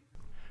Army.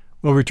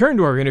 We'll return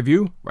to our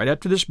interview right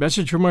after this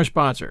message from our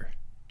sponsor.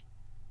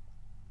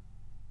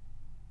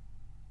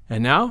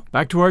 And now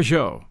back to our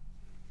show.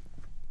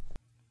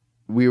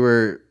 We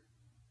were.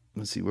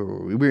 Let's see, where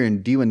were we? We were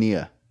in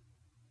Diwania,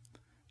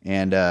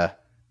 and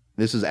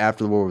this was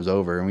after the war was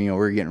over, and we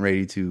were getting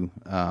ready to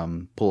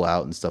pull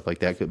out and stuff like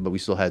that, but we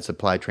still had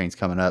supply trains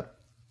coming up,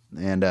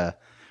 and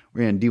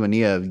we were in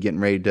Diwania getting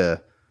ready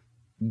to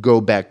go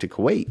back to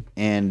Kuwait,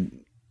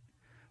 and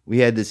we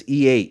had this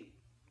E8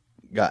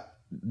 got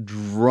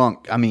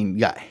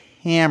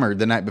hammered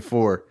the night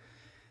before,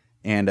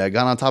 and got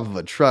on top of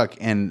a truck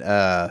and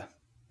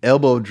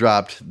elbow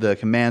dropped the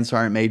command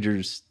sergeant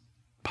major's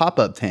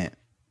pop-up tent.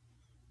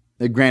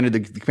 Granted, the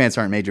command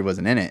sergeant major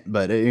wasn't in it,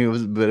 but it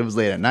was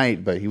late at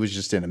night. But he was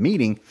just in a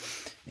meeting,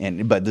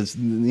 but this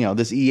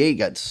E8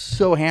 got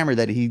so hammered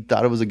that he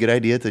thought it was a good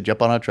idea to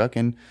jump on a truck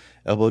and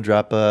elbow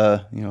drop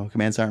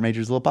command sergeant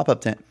major's little pop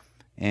up tent,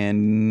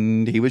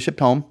 and he was shipped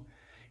home.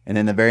 And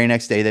then the very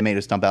next day, they made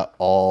us dump out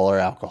all our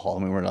alcohol,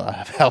 and we weren't allowed to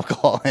have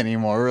alcohol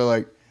anymore. We were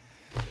like,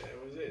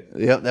 that was it.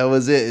 Yep, that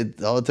was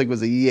it. All it took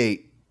was a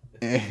E8.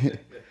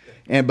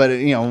 And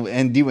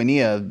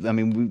Diwania, I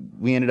mean,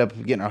 we ended up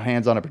getting our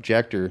hands on a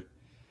projector.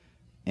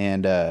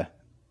 And, there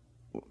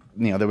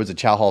was a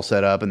chow hall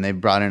set up, and they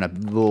brought in a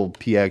little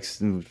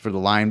PX for the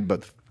line.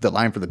 But the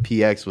line for the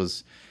PX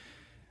was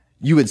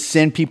you would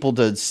send people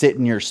to sit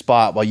in your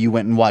spot while you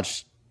went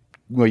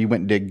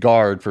and did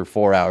guard for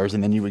 4 hours.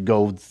 And then you would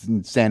go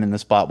and stand in the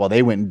spot while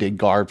they went and did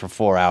guard for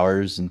 4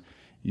 hours. And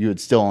you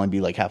would still only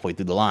be like halfway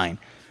through the line.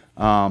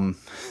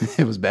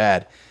 It was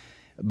bad.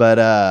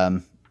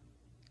 But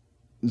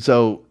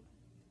so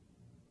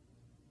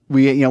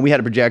we had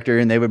a projector,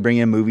 and they would bring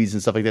in movies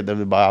and stuff like that. They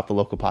would buy off the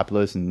local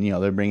populace, and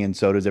they'd bring in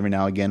sodas every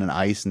now and again and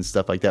ice and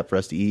stuff like that for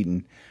us to eat.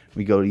 And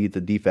we go to eat the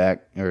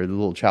DFAC or the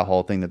little chow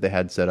hall thing that they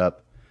had set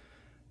up.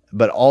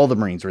 But all the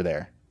Marines were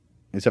there,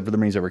 except for the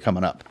Marines that were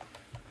coming up.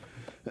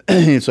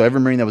 So every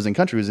Marine that was in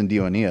country was in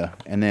Diwania,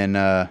 and then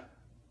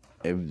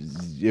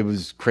it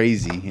was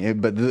crazy,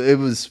 but it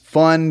was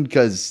fun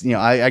because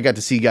I got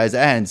to see guys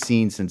I hadn't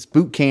seen since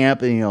boot camp,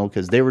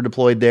 because they were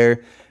deployed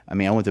there. I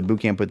mean, I went to boot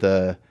camp with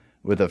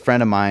a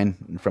friend of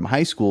mine from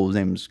high school. His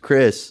name was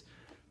Chris.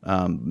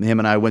 Him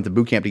and I went to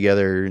boot camp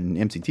together and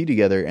MCT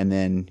together. And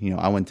then,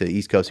 I went to the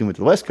East Coast. He went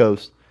to the West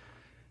Coast.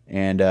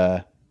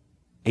 And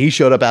he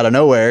showed up out of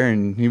nowhere,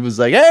 and he was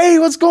like, "Hey,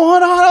 what's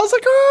going on?" I was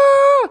like,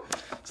 "Ah!"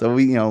 So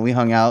we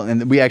hung out,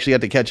 and we actually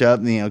had to catch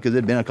up, because it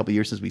had been a couple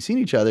years since we seen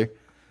each other.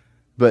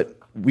 But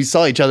we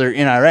saw each other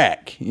in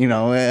Iraq. You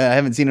know, I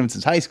haven't seen him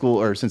since high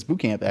school or since boot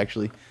camp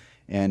actually.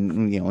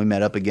 And, you know, we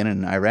met up again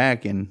in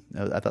Iraq, and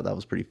I thought that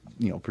was pretty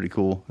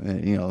cool.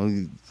 And, you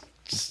know,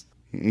 just,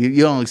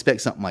 you don't expect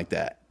something like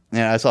that.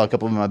 And I saw a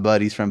couple of my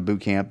buddies from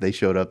boot camp. They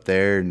showed up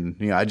there, and,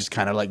 you know, I just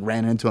kind of like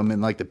ran into them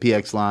in like the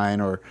PX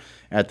line or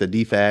at the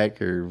DFAC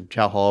or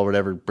Chow Hall,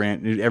 whatever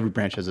branch. Every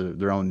branch has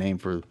their own name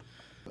for.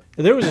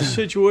 There was a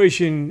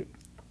situation,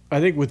 I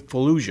think, with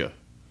Fallujah.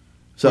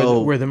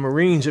 So where the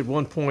Marines at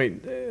one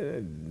point,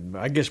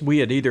 I guess we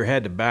had either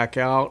had to back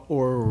out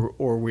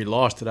or we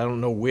lost it. I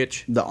don't know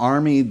which. The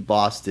Army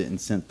lost it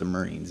and sent the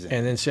Marines in.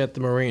 And then sent the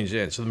Marines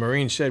in. So the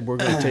Marines said, we're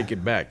going to take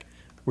it back.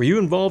 Were you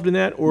involved in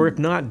that? Or if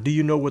not, do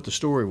you know what the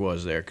story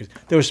was there? Because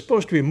there was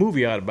supposed to be a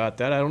movie out about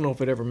that. I don't know if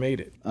it ever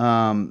made it.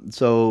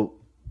 So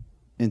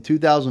in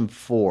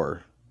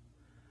 2004,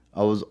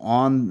 I was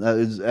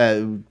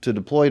to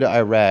deploy to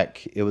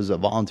Iraq. It was a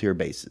volunteer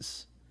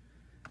basis.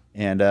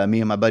 And me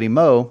and my buddy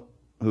Mo,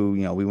 who,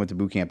 you know, we went to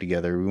boot camp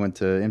together. We went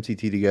to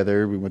MCT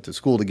together. We went to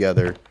school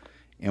together,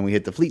 and we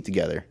hit the fleet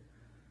together.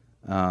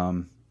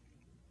 And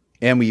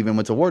we even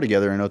went to war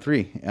together in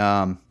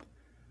 2003.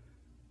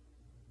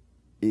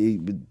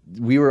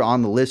 We were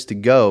on the list to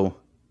go,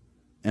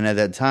 and at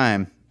that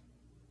time,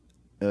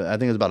 I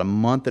think it was about a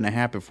month and a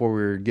half before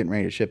we were getting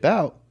ready to ship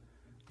out,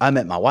 I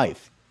met my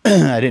wife.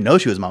 I didn't know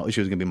she was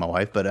going to be my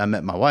wife, but I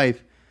met my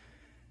wife,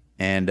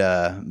 and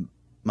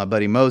my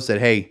buddy Mo said,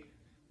 "Hey,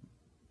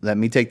 let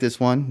me take this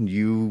one.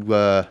 You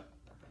know,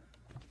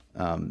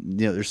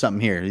 there's something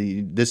here.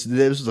 This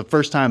was the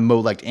first time Mo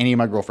liked any of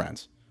my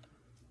girlfriends.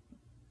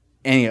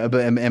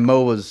 And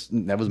Mo was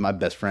my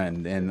best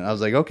friend. And I was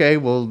like, okay,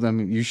 well, I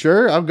mean, you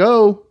sure? I'll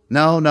go.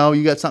 No,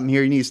 you got something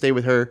here. You need to stay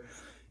with her.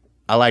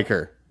 I like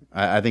her.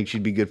 I think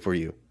she'd be good for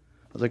you.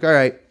 I was like, all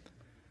right.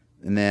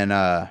 And then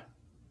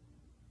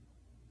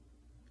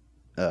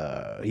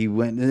he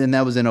went, and then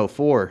that was in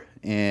 2004.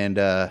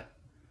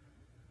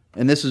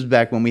 And this was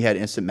back when we had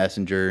Instant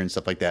Messenger and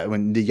stuff like that.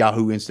 When the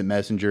Yahoo Instant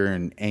Messenger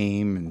and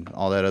AIM and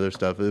all that other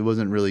stuff. It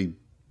wasn't really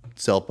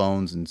cell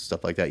phones and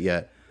stuff like that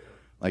yet,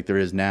 like there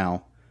is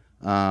now.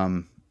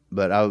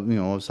 But I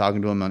was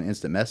talking to him on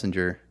Instant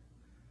Messenger,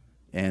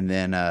 and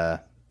then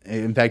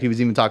in fact he was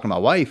even talking to my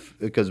wife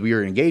because we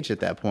were engaged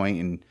at that point,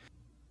 and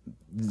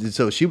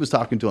so she was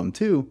talking to him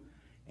too.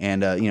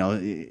 And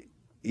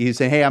he was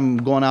saying, "Hey, I'm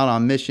going out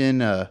on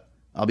mission.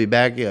 I'll be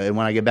back. And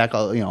when I get back,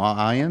 I'll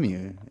IM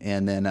you."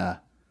 And then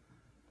that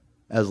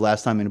was the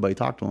last time anybody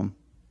talked to him.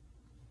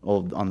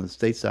 On the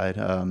state side,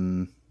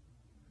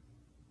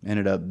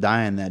 ended up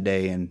dying that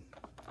day, and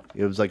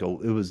it was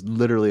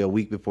literally a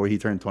week before he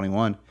turned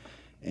 21,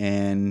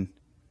 and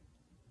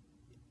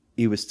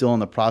he was still in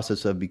the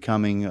process of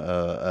becoming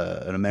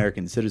an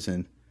American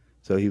citizen.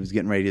 So he was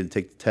getting ready to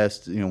take the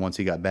test, once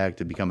he got back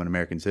to become an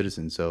American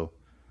citizen. So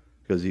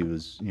because he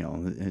was,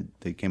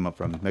 they came up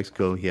from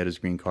Mexico, he had his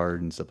green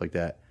card and stuff like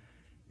that,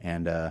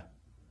 and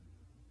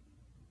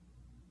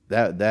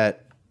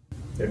that.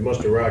 It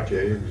must have rocked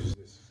you.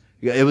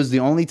 It was the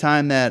only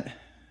time that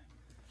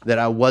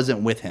I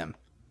wasn't with him.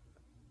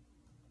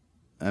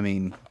 I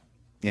mean,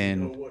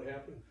 and you know what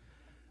happened?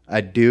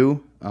 I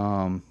do.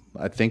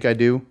 I think I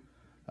do.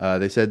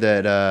 They said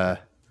that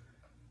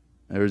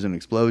there was an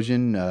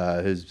explosion.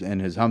 His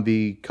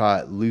Humvee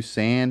caught loose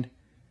sand,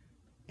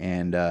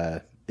 and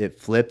it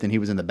flipped, and he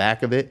was in the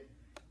back of it.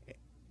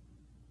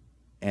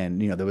 And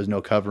there was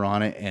no cover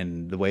on it,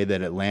 and the way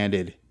that it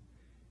landed,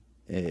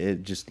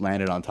 it just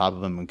landed on top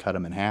of him and cut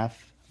him in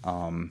half.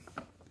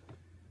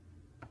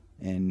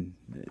 And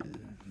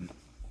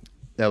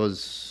that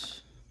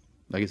was,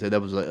 like I said,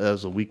 that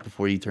was a week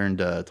before he turned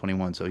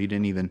 21, so he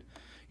didn't even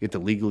get to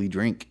legally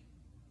drink,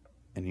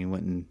 and he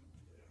went and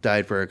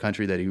died for a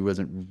country that he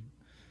wasn't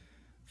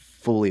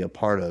fully a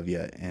part of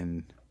yet,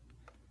 and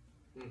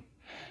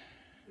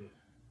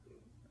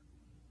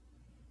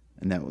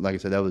that, like I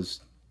said, that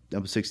was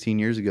 16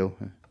 years ago,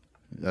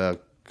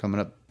 coming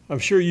up. I'm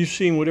sure you've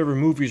seen whatever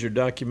movies or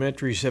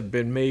documentaries have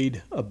been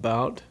made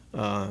about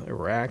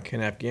Iraq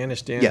and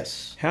Afghanistan.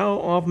 Yes. How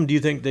often do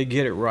you think they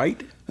get it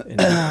right, and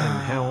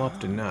how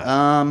often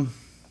not?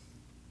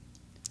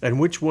 And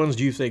which ones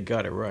do you think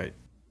got it right?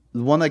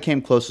 The one that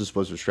came closest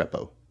was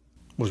Restrepo.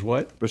 Was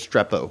what?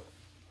 Restrepo.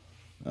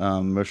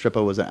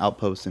 Restrepo was an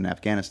outpost in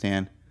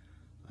Afghanistan.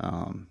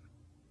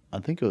 I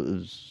think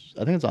it's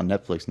on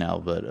Netflix now,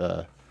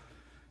 but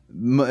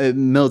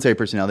military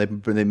personnel, they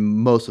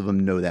most of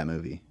them know that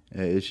movie.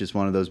 It's just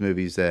one of those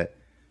movies that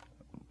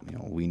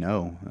we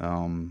know.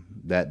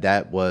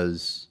 That's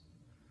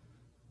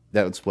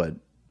what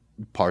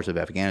parts of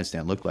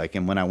Afghanistan looked like.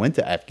 And when I went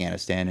to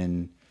Afghanistan,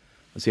 and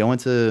I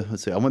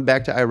went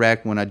back to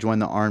Iraq when I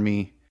joined the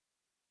Army.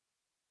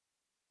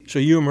 So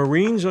you were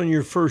Marines on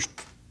your first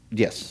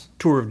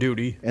tour of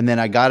duty, and then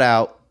I got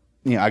out.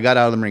 I got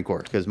out of the Marine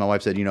Corps because my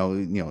wife said,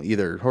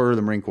 either her or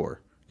the Marine Corps,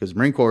 because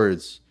Marine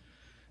Corps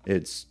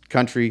it's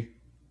country,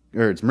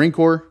 or it's Marine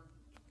Corps,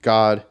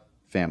 God,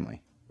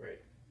 family, right?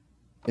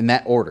 In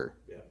that order.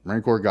 Yeah.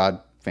 Marine Corps,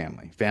 God,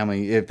 family.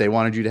 If they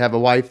wanted you to have a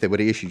wife, they would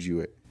have issued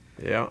you it.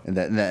 Yeah. And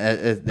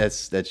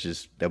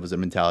that was the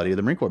mentality of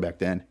the Marine Corps back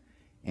then.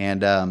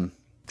 And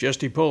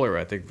Chesty Puller,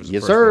 I think, was the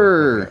yes, first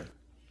sir. one.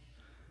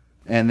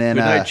 And then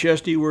Good night,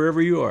 Chesty,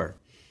 wherever you are.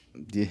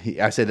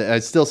 I said that, I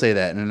still say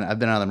that, and I've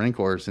been out of the Marine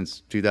Corps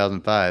since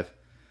 2005.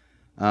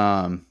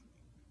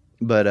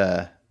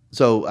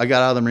 So I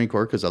got out of the Marine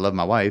Corps because I love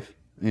my wife.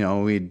 You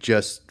know, we had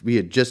just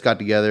got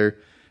together,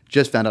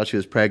 just found out she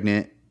was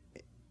pregnant,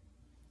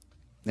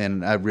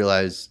 and I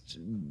realized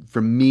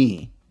for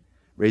me,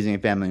 raising a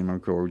family in the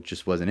Marine Corps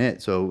just wasn't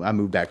it. So I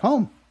moved back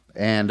home,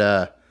 and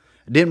I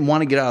didn't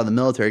want to get out of the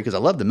military because I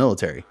love the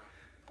military.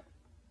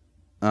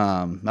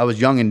 I was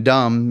young and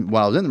dumb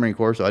while I was in the Marine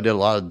Corps, so I did a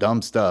lot of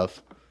dumb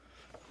stuff.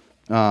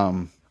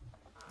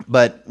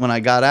 But when I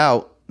got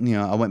out, you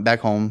know, I went back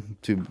home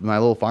to my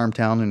little farm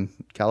town in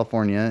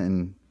California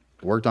and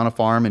worked on a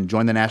farm and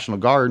joined the National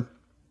Guard.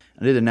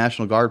 I did the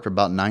National Guard for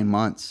about 9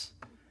 months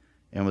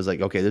and was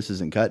like, okay, this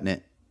isn't cutting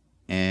it.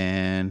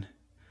 And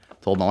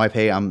told my wife,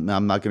 hey, I'm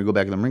not going to go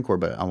back in the Marine Corps,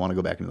 but I want to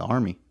go back into the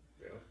Army.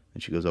 Yeah.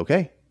 And she goes,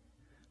 okay.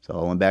 So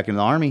I went back into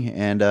the Army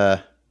and,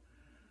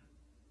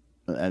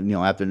 you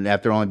know,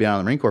 after only being out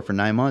of the Marine Corps for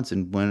 9 months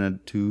and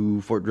went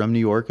to Fort Drum, New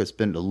York. I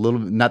spent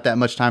not that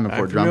much time in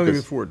Fort Drum. I'm familiar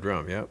with Fort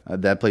Drum, yeah.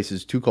 That place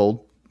is too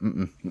cold.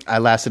 I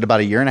lasted about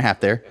a year and a half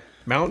there.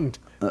 Mountain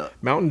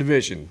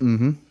Division.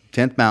 Mm-hmm.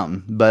 10th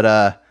Mountain.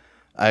 But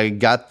I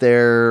got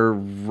there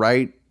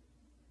right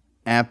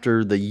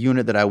after the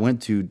unit that I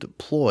went to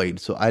deployed,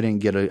 so I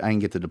didn't get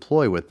to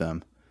deploy with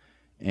them.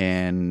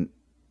 And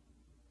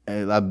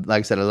like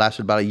I said, I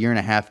lasted about a year and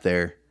a half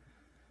there.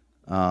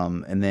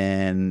 And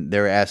then they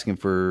were asking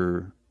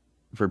for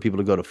people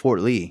to go to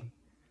Fort Lee.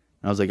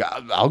 And I was like,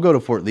 I'll go to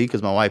Fort Lee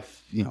because my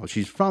wife, you know,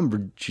 she's from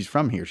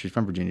here. She's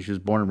from Virginia. She was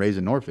born and raised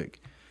in Norfolk.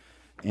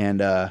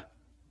 And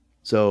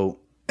so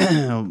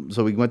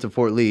we went to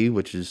Fort Lee,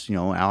 which is, you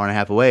know, an hour and a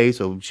half away,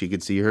 so she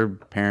could see her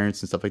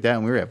parents and stuff like that.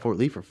 And we were at Fort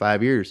Lee for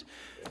 5 years.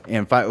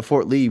 And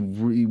Fort Lee,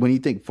 when you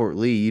think Fort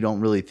Lee, you don't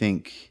really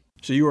think.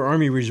 So you were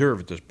Army Reserve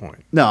at this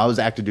point? No, I was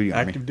active duty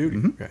Army. Active duty,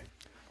 mm-hmm. Okay.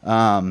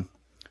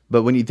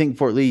 But when you think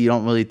Fort Lee, you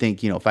don't really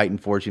think, you know, fighting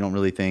force. You don't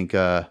really think, you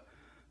know,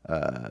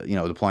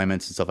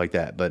 deployments and stuff like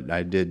that. But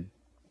I did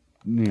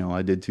 2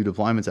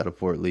 deployments out of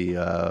Fort Lee.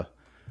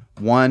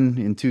 One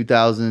in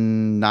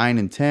 2009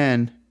 and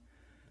 10.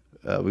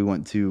 We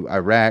went to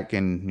Iraq,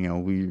 and you know,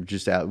 we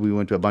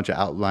went to a bunch of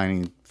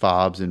outlining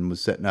FOBs and was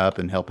setting up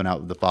and helping out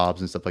with the FOBs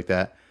and stuff like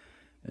that.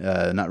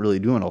 Not really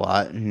doing a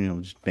lot, you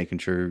know, just making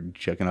sure,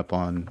 checking up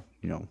on,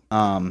 you know.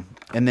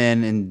 And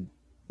then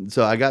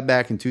so I got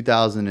back in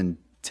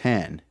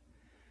 2010.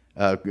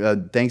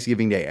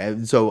 Thanksgiving Day.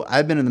 So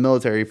I've been in the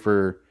military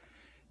for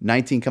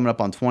 19 coming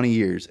up on 20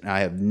 years, and I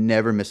have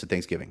never missed a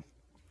Thanksgiving.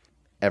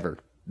 Ever.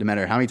 No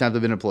matter how many times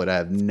I've been deployed, I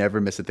have never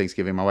missed a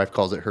Thanksgiving. My wife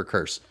calls it her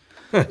curse.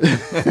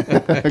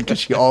 Because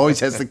she always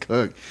has to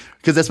cook.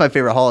 Because that's my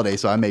favorite holiday,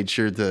 so I made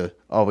sure to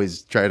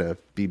always try to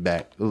be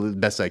back the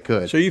best I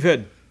could. So you've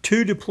had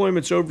 2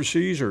 deployments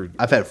overseas, or?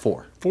 I've had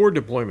 4. 4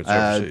 deployments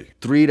overseas.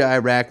 3 to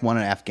Iraq, 1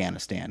 in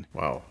Afghanistan.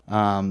 Wow.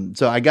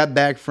 So I got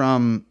back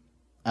from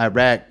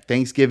Iraq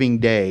Thanksgiving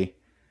Day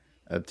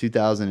of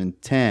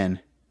 2010,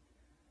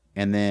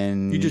 and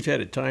then you just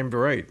had it timed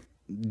right.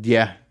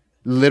 Yeah,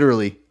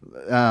 literally.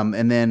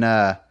 And then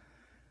I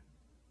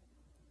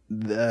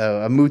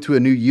moved to a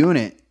new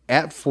unit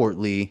at Fort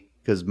Lee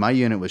because my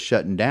unit was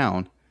shutting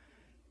down,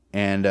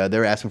 and they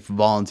were asking for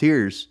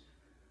volunteers.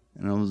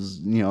 And I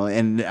was, you know,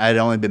 and I'd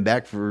only been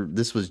back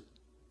this was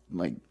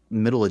like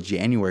middle of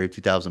January of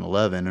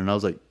 2011, and I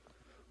was like,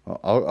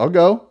 I'll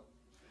go.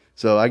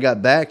 So I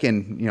got back,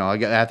 and you know,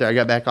 after I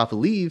got back off of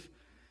leave,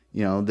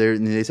 you know,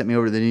 they sent me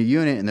over to the new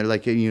unit, and they're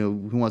like, hey, you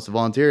know, who wants to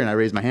volunteer? And I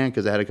raised my hand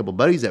because I had a couple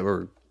buddies that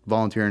were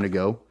volunteering to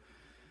go,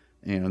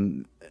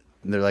 and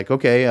they're like,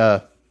 okay,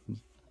 all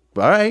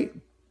right,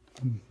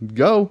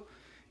 go.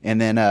 And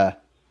then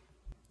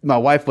my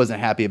wife wasn't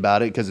happy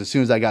about it because as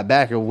soon as I got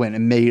back, I went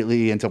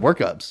immediately into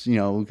workups, you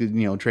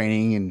know,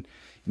 training and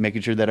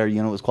making sure that our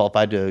unit was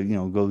qualified to, you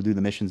know, go do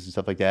the missions and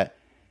stuff like that.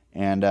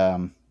 And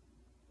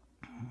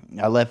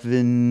I left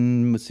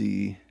in,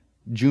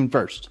 June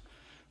 1st.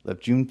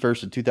 Left June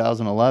 1st of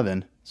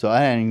 2011. So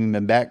I hadn't even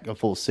been back a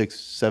full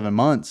 6-7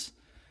 months.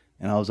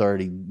 And I was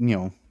already,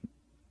 you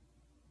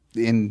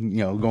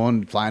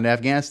know, flying to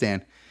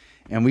Afghanistan.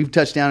 And we've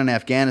touched down in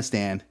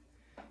Afghanistan.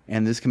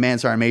 And this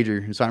Sergeant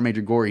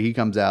Major Gorey, he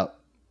comes out.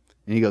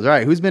 And he goes, all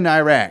right, who's been to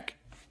Iraq?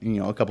 And,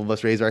 you know, a couple of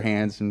us raise our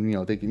hands and, you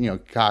know, thinking, you know,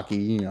 cocky,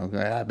 you know,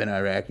 I've been to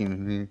Iraq.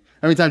 And,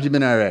 how many times you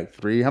been to Iraq?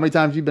 3. How many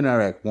times you been to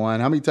Iraq? 1.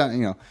 How many times,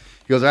 you know?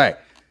 He goes, all right.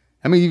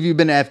 How many of you have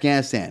been to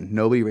Afghanistan?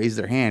 Nobody raised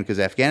their hand because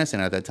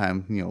Afghanistan at that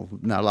time, you know,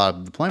 not a lot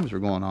of deployments were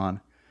going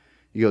on.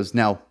 He goes,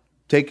 now,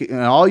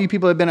 all you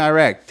people that have been to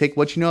Iraq, take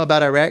what you know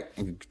about Iraq.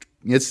 And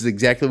this is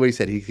exactly what he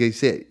said.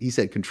 He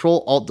said,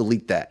 Control, Alt,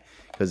 delete that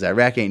because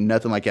Iraq ain't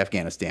nothing like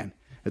Afghanistan.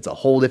 It's a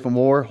whole different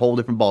war, whole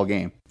different ball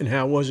game. And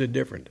how was it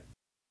different?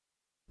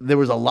 There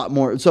was a lot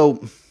more.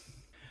 So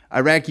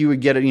Iraq, you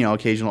would get a, you know,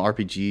 occasional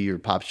RPG or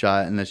pop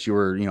shot unless you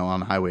were, you know, on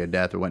the highway of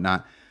death or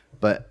whatnot.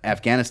 But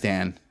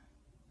Afghanistan,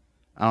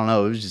 I don't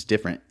know. It was just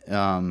different.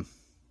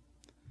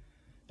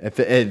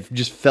 It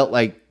just felt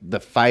like the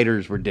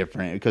fighters were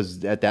different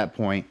because at that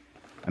point,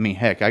 I mean,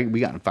 heck,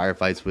 we got in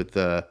firefights with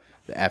the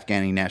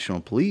Afghani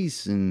National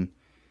Police, and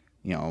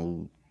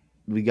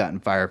we got in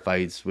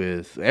firefights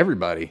with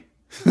everybody.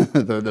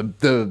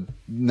 the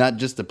not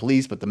just the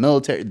police, but the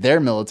military, their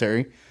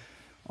military.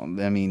 I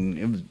mean,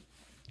 it was.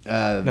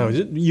 Now,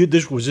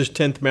 this was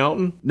 10th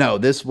Mountain? No,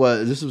 this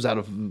was out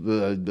of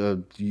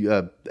an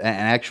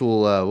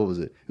actual what was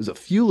it? It was a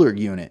fueler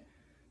unit,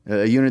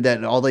 a unit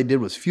that all they did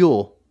was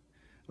fuel,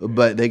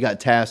 but they got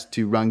tasked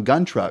to run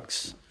gun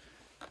trucks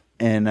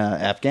in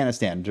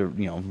Afghanistan to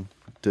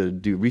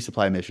do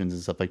resupply missions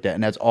and stuff like that,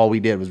 and that's all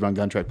we did was run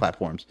gun truck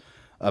platforms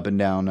up and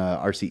down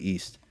RC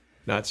East.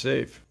 Not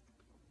safe.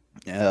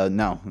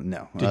 No.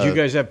 Did you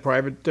guys have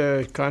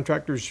private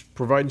contractors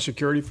providing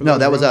security for? No,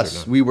 that was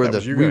us. We were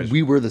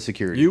we were the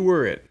security. You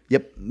were it.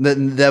 Yep.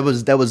 That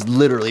was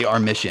literally our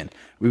mission.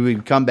 We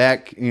would come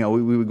back. We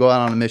would go out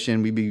on a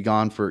mission. We'd be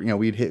gone for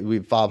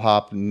we'd fob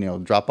hop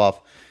and drop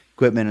off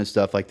equipment and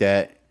stuff like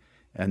that,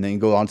 and then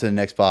go on to the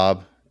next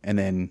fob, and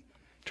then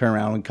turn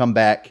around and come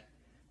back.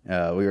 We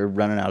were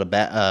running out of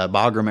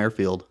Bagram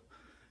Airfield,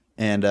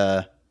 and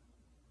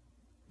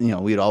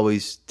we'd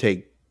always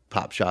take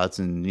pop shots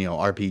and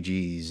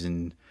RPGs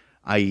and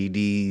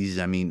IEDs.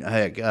 I mean,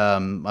 heck,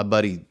 my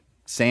buddy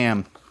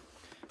Sam,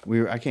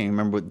 I can't even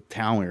remember what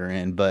town we were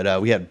in,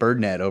 but we had bird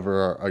net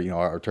over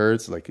our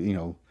turrets. Like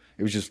it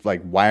was just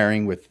like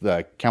wiring with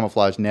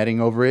camouflage netting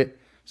over it,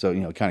 so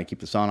kind of keep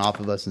the sun off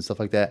of us and stuff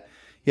like that.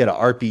 He had an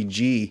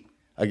RPG.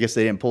 I guess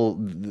they didn't pull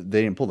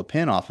the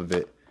pin off of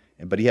it,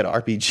 but he had an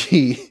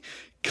RPG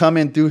come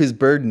in through his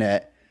bird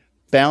net,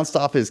 bounced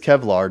off his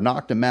Kevlar,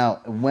 knocked him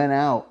out, went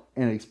out.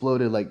 And it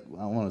exploded like,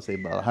 I want to say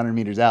about 100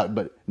 meters out,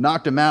 but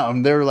knocked him out.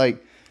 And they were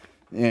like,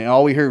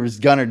 all we heard was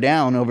gunner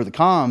down over the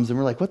comms. And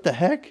we're like, what the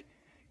heck?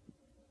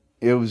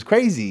 It was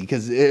crazy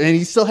and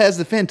he still has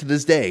the fin to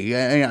this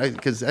day.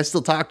 Because I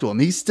still talk to him.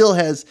 He still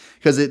has,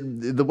 because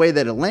the way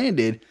that it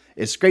landed,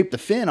 it scraped the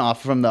fin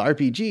off from the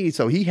RPG.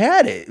 So he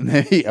had it.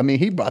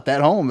 He brought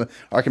that home.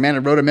 Our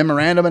commander wrote a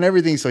memorandum and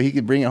everything so he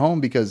could bring it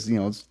home because,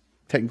 it's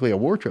technically a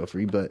war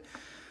trophy. But,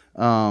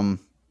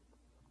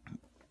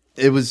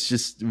 it was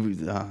just,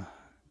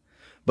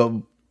 but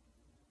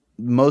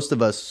most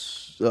of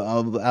us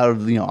out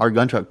of our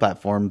gun truck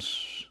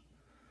platforms,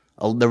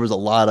 there was a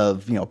lot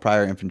of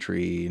prior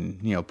infantry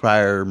and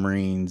prior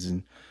Marines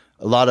and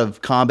a lot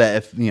of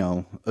combat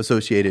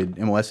associated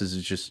MOSs.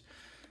 It's just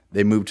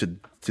they moved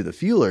to the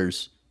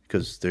fuelers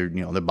because their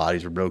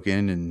bodies were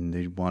broken and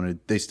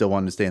they still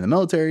wanted to stay in the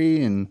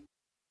military. And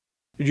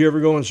did you ever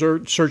go on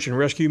search and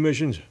rescue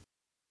missions?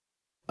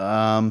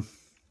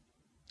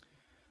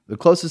 The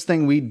closest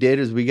thing we did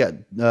is we got,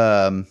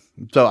 so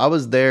I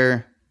was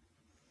there.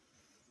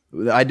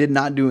 I did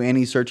not do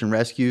any search and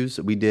rescues.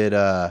 We did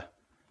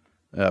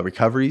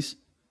recoveries.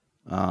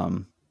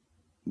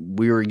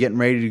 We were getting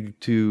ready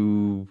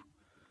to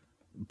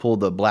pull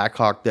the Black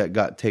Hawk that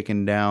got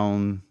taken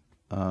down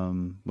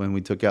when we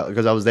took out,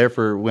 because I was there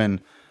for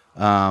when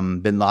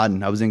Bin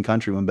Laden, I was in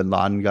country when Bin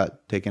Laden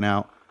got taken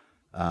out.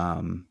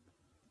 And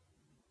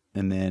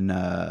then,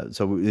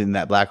 so in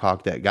that Black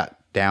Hawk that got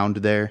downed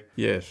there.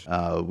 Yes.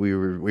 We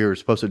were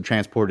supposed to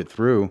transport it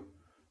through,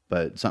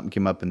 but something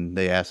came up and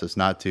they asked us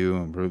not to.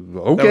 And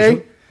we're, okay. That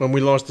was when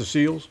we lost the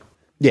SEALs?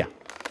 Yeah.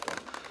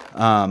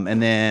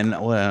 And then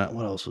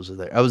what else was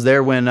there? I was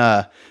there when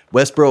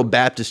Westboro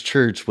Baptist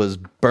Church was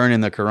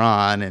burning the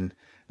Quran, and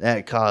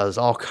that caused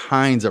all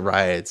kinds of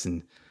riots,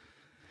 and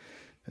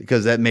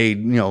because that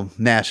made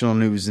national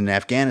news in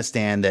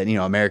Afghanistan that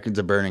Americans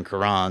are burning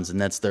Qurans, and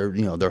that's their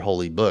their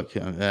holy book.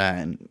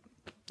 And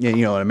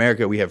in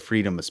America we have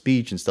freedom of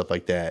speech and stuff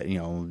like that.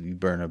 You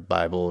burn a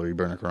Bible or you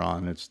burn a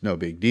Quran, it's no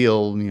big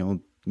deal.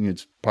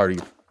 It's part of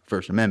your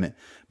First Amendment.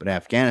 But in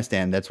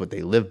Afghanistan, that's what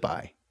they live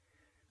by.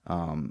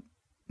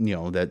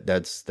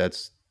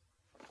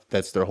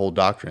 That's their whole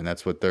doctrine.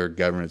 That's what their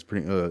government is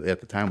pretty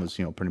at the time was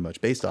pretty much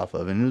based off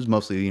of, and it was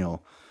mostly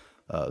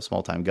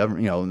small time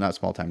government. Not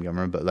small time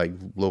government, but like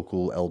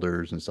local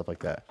elders and stuff like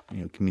that.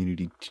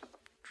 Community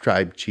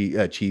tribe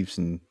chiefs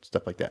and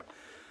stuff like that.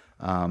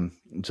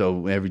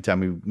 So every time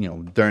we,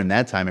 during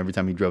that time, every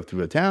time we drove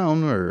through a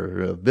town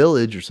or a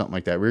village or something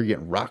like that, we were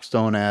getting rock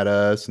thrown at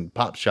us and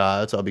pop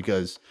shots, all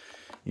because,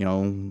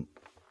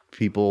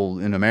 people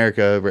in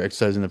America were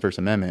exercising the First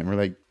Amendment. And we're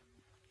like,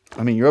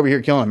 you're over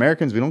here killing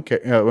Americans. We don't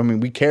care.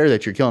 We care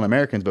that you're killing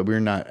Americans, but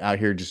we're not out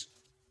here just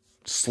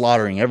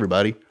slaughtering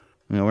everybody.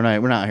 We're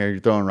not here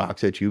throwing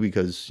rocks at you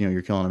because,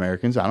 you're killing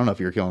Americans. I don't know if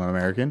you're killing an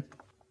American.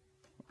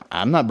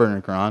 I'm not burning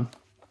a Quran.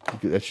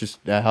 That's just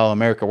how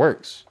America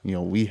works.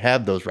 We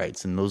have those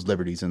rights and those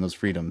liberties and those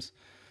freedoms.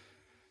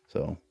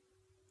 So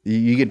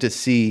you get to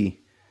see,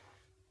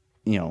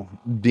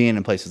 being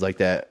in places like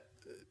that,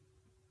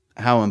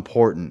 how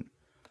important,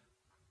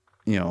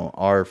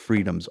 our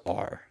freedoms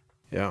are.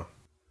 Yeah.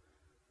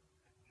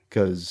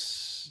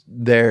 Because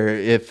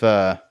if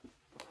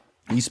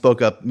you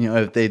spoke up,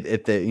 if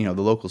the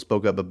locals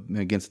spoke up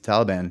against the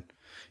Taliban,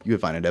 you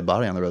would find a dead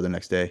body on the road the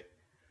next day.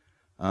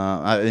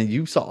 And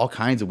you saw all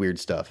kinds of weird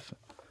stuff.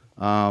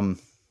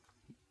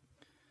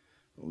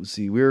 Let's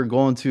see, we were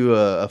going to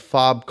a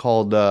fob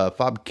called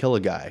Fob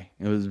Killaguy.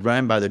 It was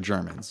ran by the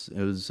Germans.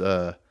 It was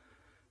an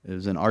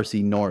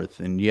RC North,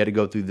 and you had to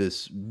go through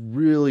this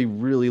really,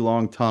 really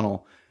long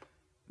tunnel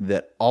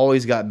that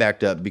always got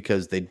backed up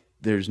because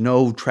there's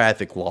no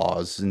traffic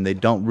laws, and they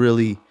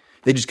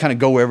just kind of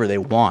go wherever they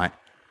want.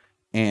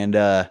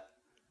 And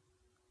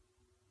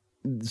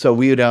so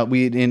we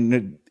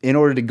in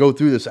order to go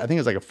through this, I think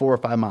it was like a 4 or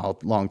 5 mile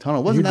long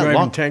tunnel. It wasn't that long. You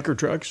driving tanker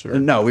trucks? Or?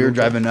 No, we were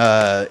driving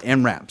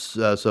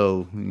MRAPs.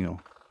 So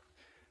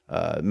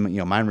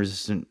mine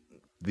resistant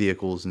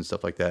vehicles and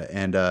stuff like that.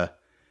 And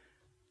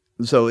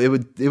so it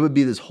would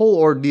be this whole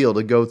ordeal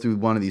to go through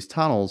one of these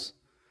tunnels,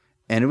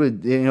 and it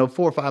would 4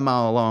 or 5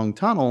 mile long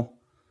tunnel.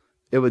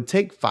 It would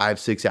take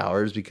 5-6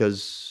 hours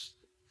because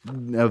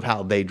of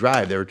how they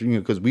drive. They were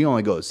because we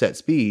only go at set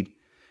speed.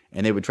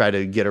 And they would try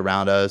to get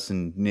around us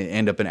and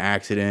end up in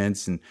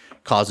accidents and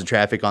cause the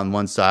traffic on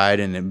one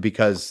side. And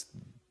because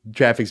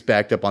traffic's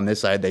backed up on this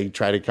side, they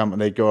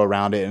go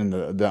around it in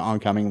the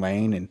oncoming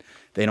lane, and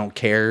they don't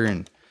care.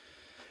 And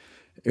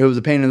it was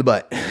a pain in the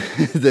butt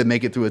to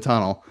make it through a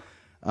tunnel.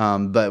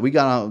 But we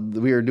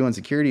were doing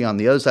security on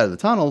the other side of the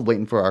tunnel,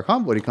 waiting for our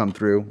convoy to come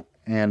through.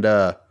 And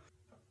a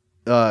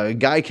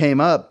guy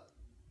came up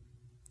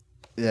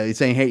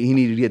saying, hey, he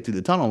needed to get through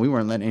the tunnel. We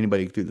weren't letting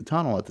anybody through the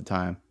tunnel at the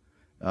time.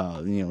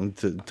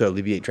 To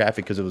alleviate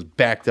traffic because it was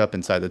backed up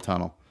inside the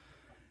tunnel.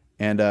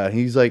 And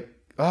he's like,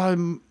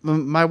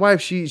 my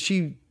wife,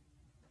 she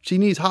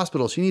needs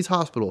hospital. She needs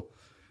hospital.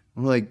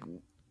 I'm like,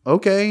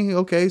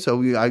 okay. So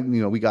we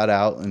got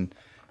out and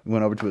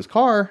went over to his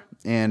car,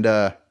 and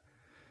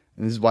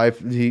his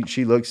wife,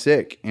 she looked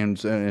sick.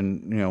 And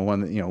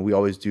we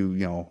always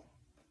do,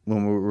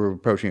 when we're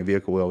approaching a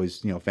vehicle, we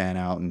always, fan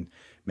out and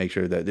make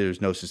sure that there's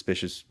no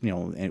suspicious,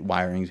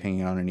 wirings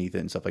hanging underneath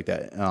it and stuff like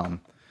that.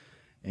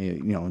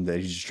 That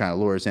he's just trying to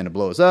lure us in to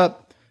blow us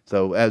up.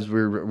 So as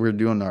we're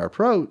doing our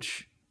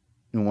approach,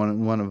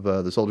 one of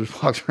the soldiers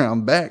walks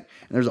around back,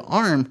 and there's an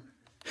arm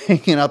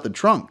hanging out the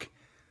trunk.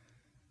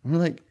 And we're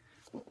like,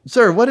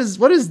 sir, what is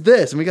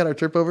this? And we got our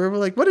trip over. We're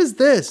like, what is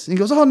this? And he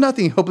goes, oh,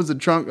 nothing. He opens the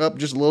trunk up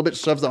just a little bit,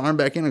 shoves the arm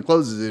back in, and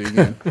closes it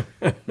again.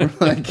 We're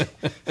like,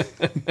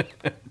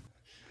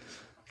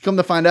 come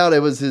to find out,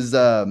 it was his,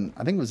 I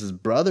think it was his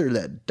brother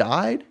that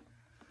died.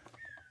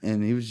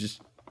 And he was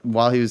just,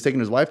 while he was taking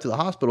his wife to the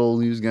hospital,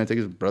 he was going to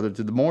take his brother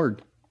to the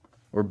morgue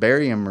or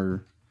bury him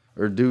or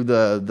do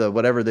the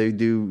whatever they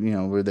do,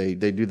 where they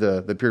do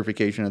the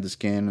purification of the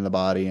skin and the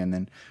body, and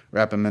then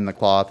wrap him in the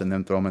cloth and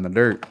then throw him in the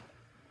dirt.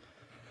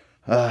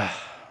 I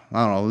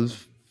don't know. It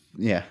was,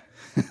 yeah.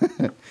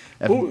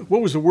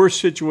 What was the worst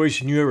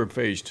situation you ever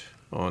faced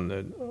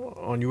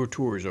on your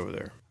tours over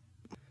there?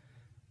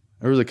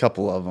 There was a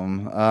couple of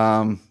them.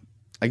 I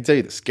can tell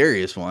you the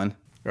scariest one.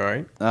 All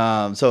right.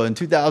 So in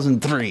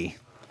 2003,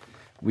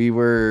 we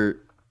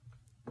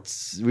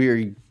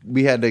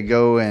had to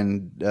go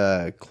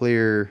and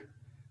clear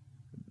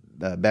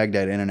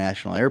Baghdad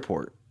International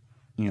Airport.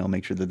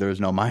 Make sure that there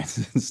was no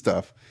mines and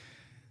stuff.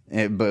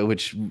 But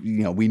which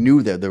we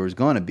knew that there was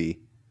going to be,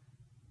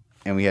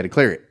 and we had to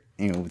clear it.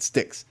 With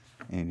sticks.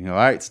 And all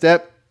right,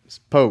 step,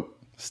 poke,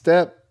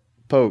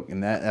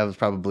 and that was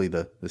probably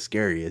the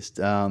scariest.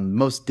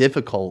 Most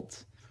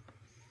difficult.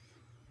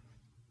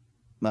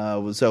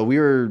 So we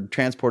were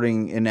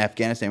transporting in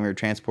Afghanistan. We were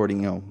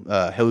transporting,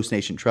 host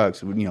nation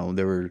trucks.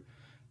 There were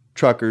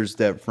truckers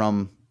that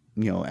from,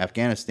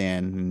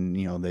 Afghanistan,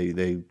 and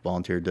they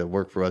volunteered to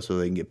work for us so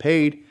they can get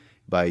paid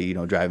by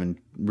driving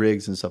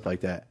rigs and stuff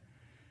like that,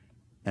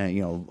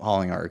 and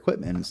hauling our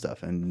equipment and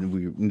stuff.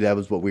 And that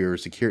was what we were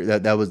secure.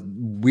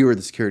 We were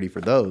the security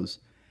for those.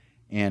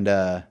 And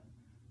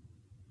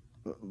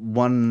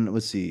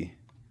let's see,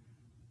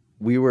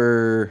 I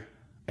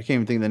can't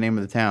even think of the name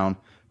of the town,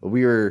 but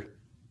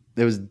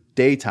it was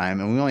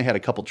daytime, and we only had a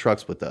couple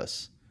trucks with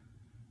us.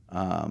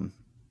 A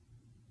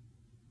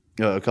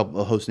couple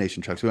of host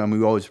nation trucks. We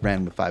always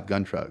ran with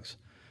 5-gun trucks,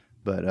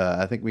 but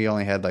I think we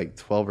only had like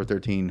 12 or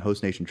 13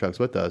 host nation trucks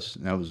with us,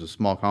 and that was a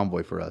small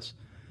convoy for us.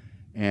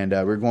 And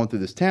we were going through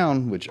this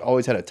town, which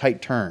always had a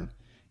tight turn,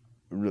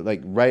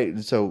 like right.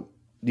 So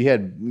you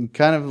had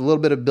kind of a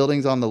little bit of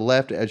buildings on the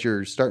left as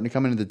you're starting to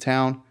come into the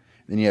town.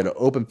 Then you had an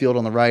open field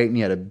on the right, and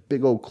you had a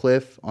big old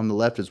cliff on the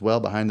left as well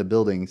behind the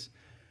buildings.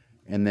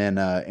 And then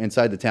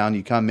inside the town,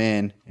 you come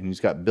in, and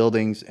you've got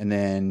buildings, and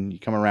then you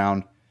come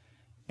around,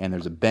 and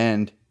there's a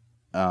bend,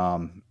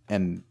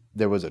 and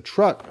there was a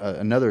truck,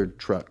 another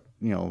truck,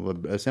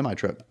 a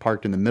semi-truck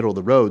parked in the middle of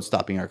the road,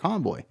 stopping our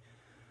convoy.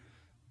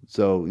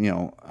 So,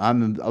 I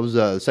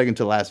was second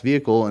to the last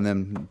vehicle, and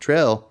then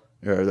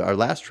our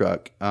last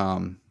truck,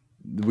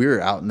 we were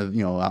out in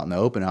the, out in the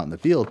open, out in the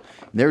field,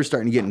 and they were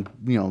starting to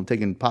get,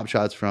 taking pop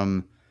shots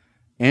from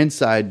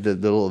inside the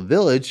little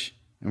village.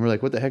 And we're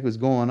like, what the heck was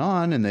going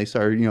on? And they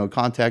started,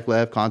 contact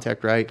left,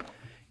 contact right.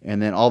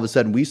 And then all of a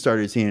sudden we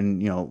started seeing,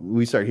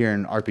 we start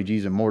hearing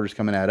RPGs and mortars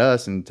coming at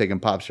us and taking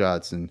pop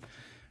shots. And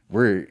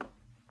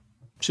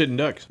Sitting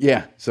ducks.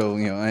 Yeah. So,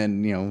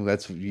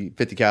 that's 50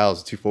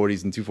 cals,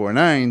 240s, and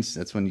 249s.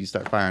 That's when you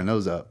start firing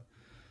those up.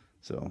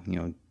 So,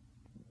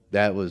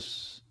 that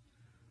was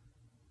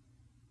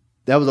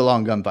a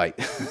long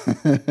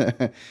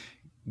gunfight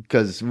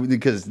because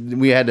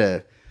we had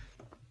to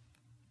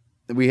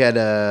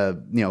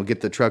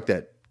get the truck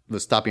that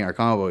was stopping our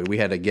convoy. We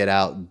had to get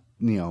out,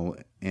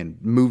 and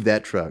move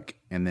that truck,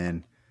 and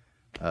then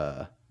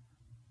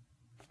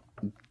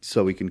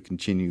so we can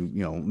continue,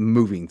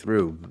 moving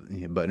through.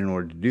 But in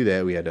order to do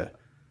that, we had to,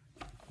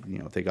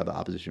 take out the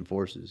opposition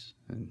forces,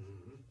 and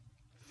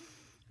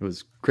it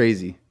was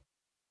crazy.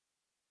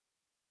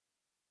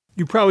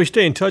 You probably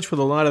stay in touch with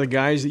a lot of the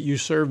guys that you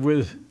served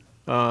with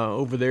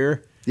over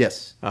there.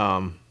 Yes.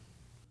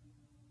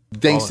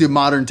 Thanks to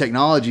modern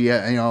technology,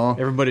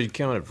 everybody's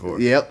accounted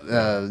for. Yep.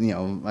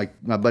 Like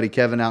my buddy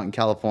Kevin out in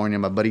California,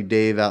 my buddy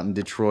Dave out in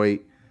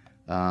Detroit.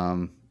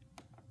 All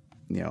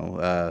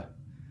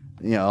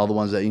the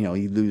ones that you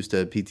lose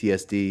to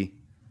PTSD,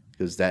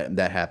 because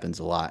that happens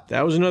a lot.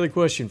 That was another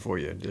question for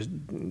you. Just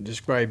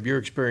describe your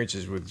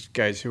experiences with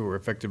guys who were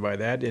affected by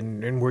that,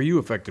 and were you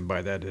affected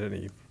by that at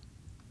any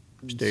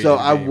stage? So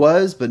I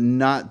was, but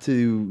not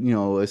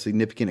to a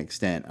significant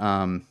extent.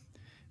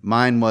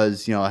 Mine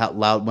was how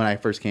loud when I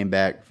first came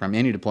back from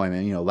any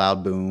deployment.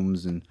 Loud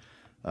booms and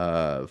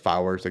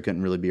fireworks. I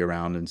couldn't really be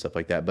around and stuff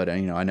like that. But I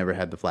never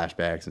had the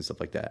flashbacks and stuff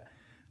like that.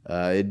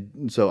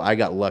 So I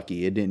got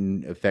lucky. It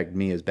didn't affect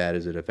me as bad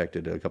as it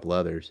affected a couple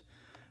others.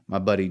 My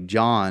buddy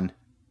John,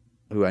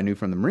 who I knew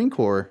from the Marine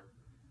Corps,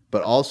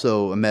 but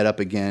also met up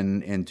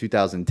again in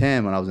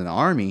 2010 when I was in the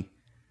Army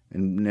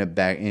and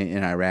back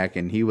in Iraq,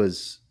 and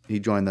he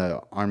joined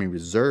the Army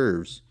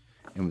Reserves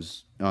and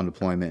was on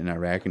deployment in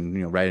Iraq.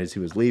 And right as he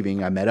was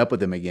leaving, I met up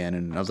with him again,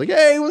 and I was like,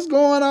 "Hey, what's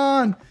going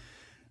on?"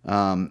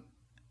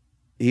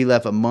 He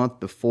left a month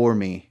before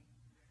me,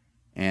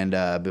 and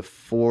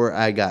before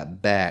I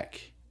got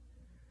back,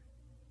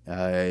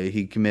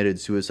 he committed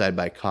suicide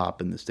by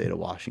cop in the state of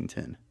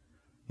Washington.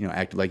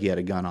 Acted like he had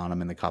a gun on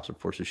him, and the cops were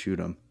forced to shoot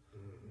him.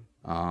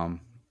 And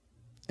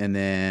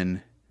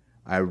then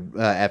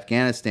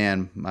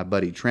Afghanistan, my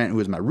buddy Trent, who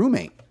was my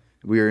roommate,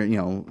 we were,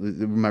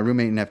 my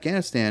roommate in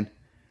Afghanistan.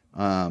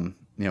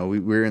 We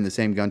were in the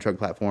same gun truck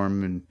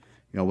platform, and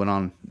went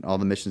on all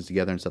the missions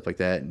together and stuff like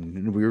that,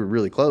 and we were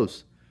really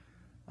close.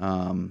 We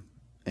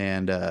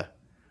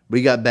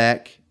got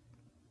back.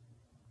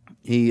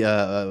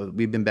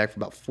 We've been back for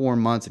about 4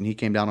 months, and he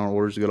came down on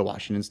orders to go to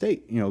Washington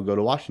State, go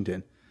to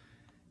Washington.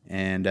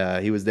 And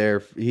he was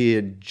there. He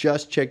had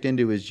just checked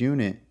into his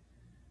unit,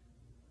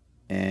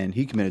 and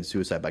he committed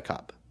suicide by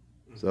cop.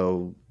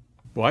 So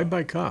why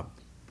by cop?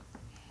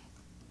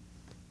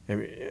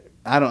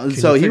 I don't.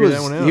 So he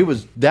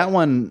was that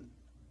one.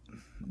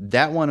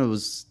 It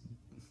was.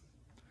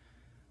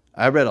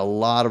 I read a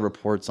lot of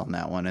reports on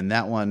that one, and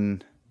that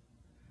one,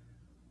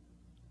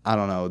 I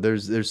don't know.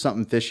 There's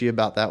something fishy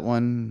about that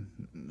one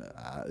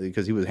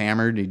because he was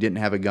hammered. He didn't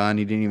have a gun.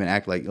 He didn't even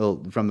act like.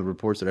 From the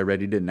reports that I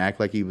read, he didn't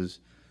act like he was.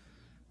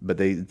 But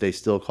they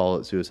still call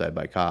it suicide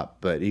by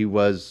cop. But he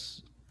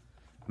was.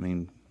 I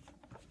mean,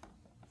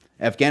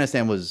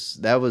 Afghanistan was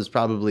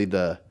probably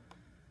the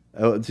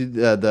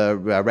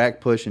Iraq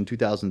push in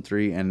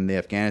 2003 and the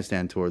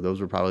Afghanistan tour.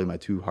 Those were probably my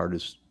two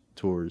hardest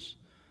tours.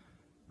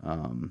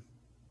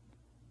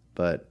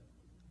 But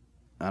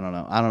I don't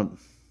know.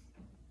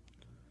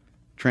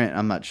 Trent,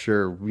 I'm not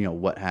sure,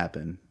 what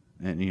happened.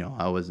 And,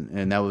 I wasn't,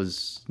 and that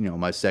was,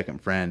 my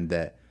second friend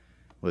that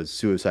was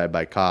suicide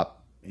by cop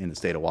in the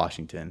state of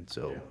Washington.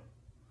 So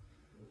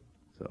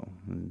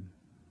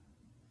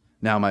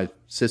now my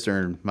sister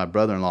and my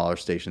brother-in-law are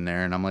stationed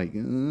there, and I'm like,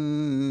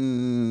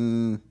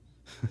 kind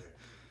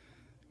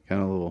of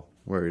a little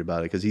worried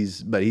about it because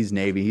he's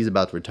Navy. He's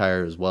about to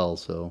retire as well.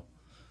 So,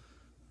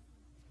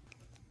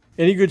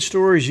 any good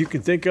stories you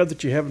can think of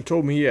that you haven't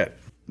told me yet?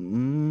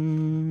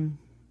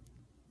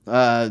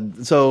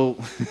 So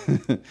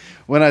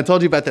when I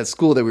told you about that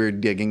school that we were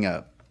digging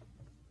up,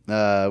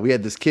 we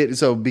had this kid.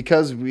 So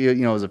because we,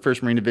 it was a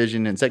 1st Marine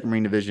Division and 2nd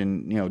Marine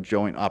Division,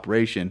 joint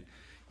operation,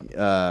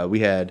 we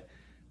had,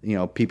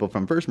 people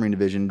from 1st Marine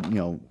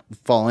Division,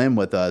 fall in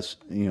with us,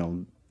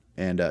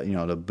 and,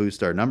 to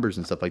boost our numbers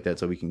and stuff like that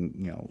so we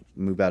can,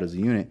 move out as a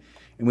unit.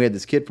 And we had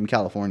this kid from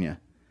California.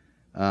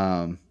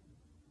 And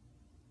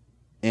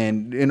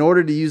in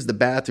order to use the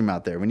bathroom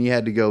out there, when you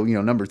had to go,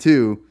 number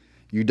 2,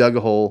 you dug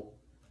a hole,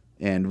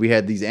 and we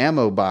had these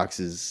ammo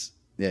boxes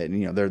that,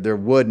 they're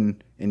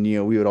wooden, and, we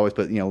would always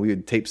put, we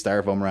would tape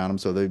styrofoam around them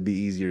so they'd be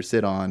easier to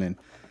sit on.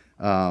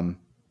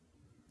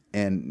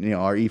 And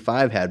our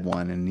E5 had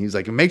one, and he was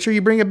like, make sure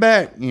you bring it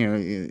back,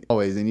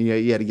 always. And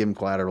you had to give him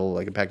collateral,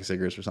 like a pack of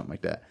cigarettes or something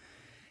like that.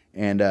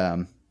 And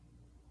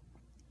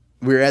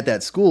we were at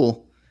that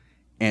school,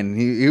 and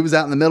he was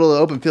out in the middle of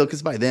the open field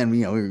because by then,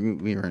 we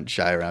weren't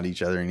shy around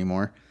each other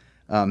anymore.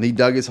 He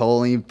dug his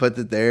hole, and he put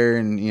it there,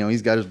 and,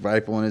 he's got his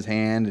rifle in his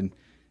hand, and,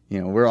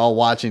 we're all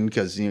watching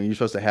because, you're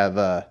supposed to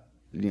have,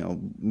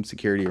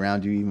 security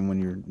around you even when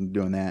you're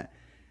doing that.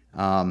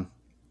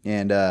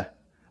 And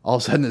all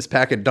of a sudden, this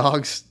pack of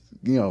dogs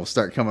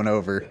start coming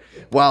over,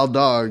 wild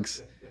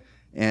dogs,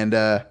 and we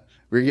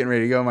were getting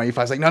ready to go. My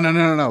E5's like,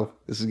 no,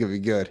 this is gonna be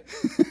good.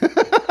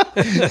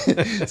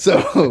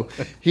 So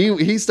he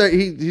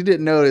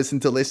didn't notice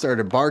until they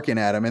started barking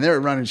at him, and they were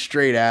running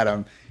straight at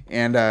him,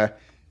 and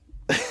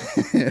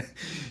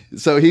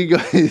so he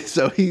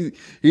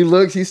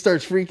looks, he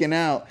starts freaking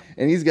out,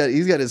 and he's got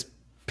his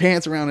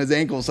pants around his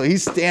ankles, so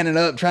he's standing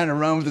up trying to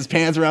run with his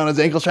pants around his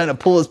ankles, trying to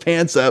pull his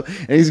pants up,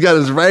 and he's got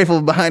his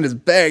rifle behind his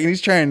back,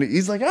 and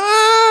he's like,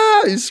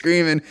 ah, he's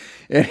screaming,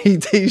 and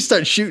he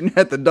starts shooting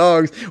at the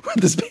dogs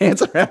with his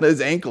pants around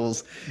his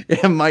ankles,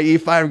 and my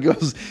E5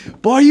 goes,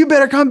 boy, you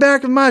better come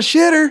back with my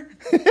shitter.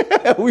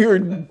 We were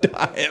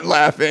dying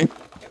laughing.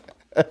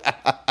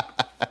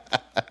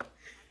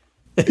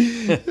 Like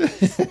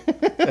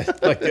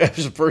that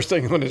was the first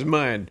thing on his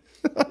mind.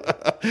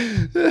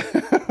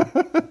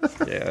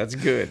 Yeah, that's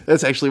good.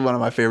 That's actually one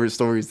of my favorite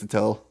stories to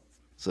tell.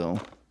 So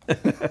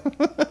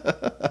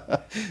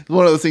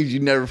one of those things you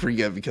never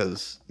forget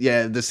because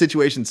the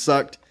situation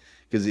sucked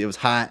because it was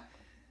hot.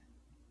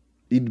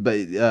 But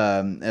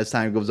as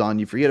time goes on,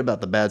 you forget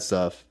about the bad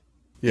stuff.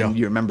 Yeah, and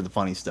you remember the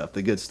funny stuff,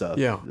 the good stuff.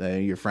 Yeah,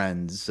 your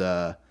friends,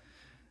 the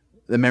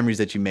memories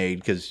that you made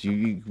because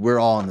we're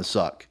all in the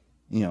suck.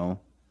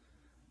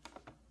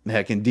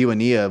 Heck, in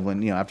Diwania,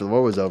 when after the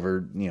war was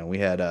over, we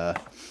had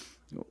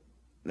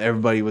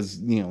everybody was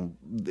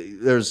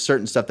there's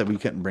certain stuff that we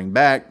couldn't bring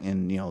back,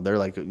 and they're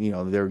like they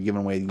were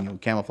giving away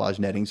camouflage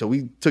netting, so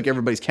we took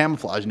everybody's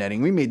camouflage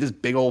netting. We made this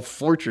big old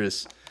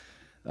fortress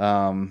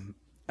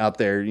out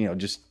there,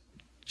 just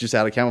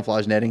out of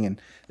camouflage netting,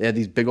 and they had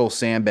these big old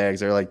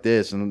sandbags. They're like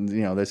this, and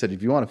they said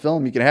if you want to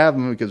film, you can have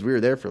them because we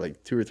were there for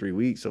like 2 or 3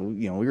 weeks, so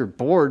we were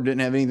bored, didn't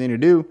have anything to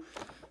do.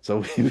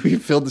 So we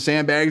filled the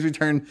sandbags. We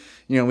turned,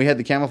 we had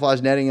the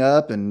camouflage netting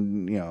up,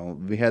 and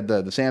we had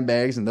the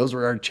sandbags, and those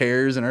were our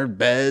chairs and our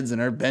beds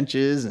and our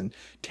benches and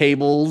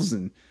tables,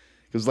 and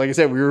because like I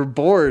said, we were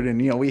bored,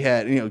 and we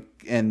had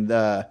and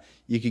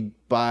you could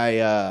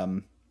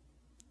buy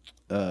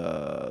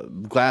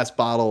glass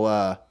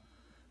bottle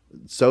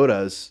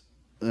sodas,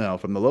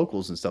 from the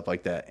locals and stuff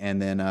like that, and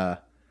then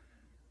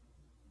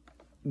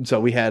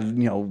so we had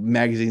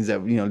magazines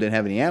that didn't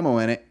have any ammo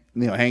in it,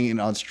 hanging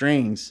on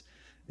strings.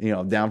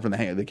 Down from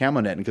the camo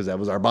netting because that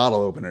was our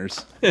bottle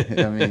openers.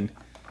 I mean,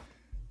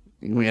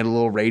 we had a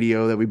little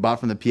radio that we bought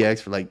from the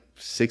PX for like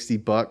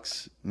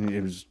 $60.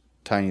 It was a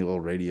tiny little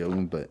radio,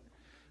 but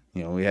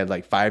we had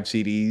like 5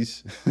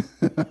 CDs.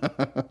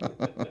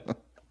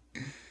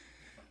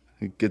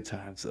 Good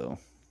times though.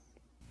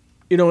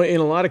 In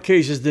a lot of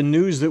cases, the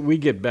news that we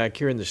get back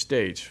here in the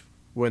States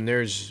when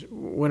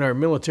our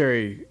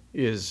military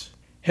is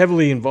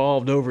heavily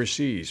involved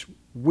overseas,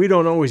 we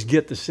don't always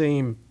get the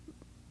same.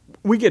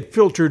 We get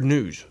filtered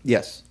news.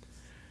 Yes.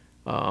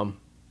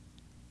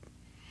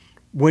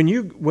 When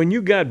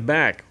you got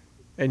back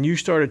and you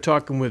started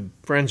talking with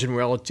friends and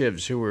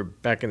relatives who were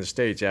back in the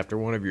States after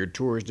one of your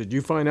tours, did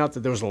you find out that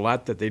there was a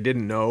lot that they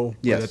didn't know?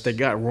 Yes. That they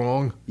got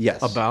wrong?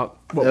 Yes.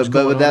 About what was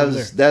going on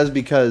there? That was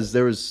because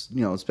there was,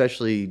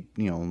 especially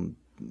in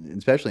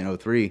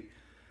 03,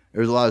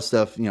 there was a lot of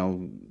stuff,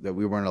 that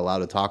we weren't allowed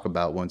to talk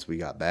about once we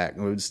got back.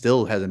 It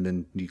still hasn't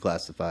been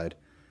declassified.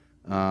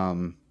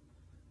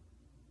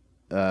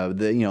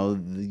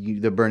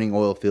 The burning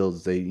oil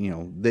fields,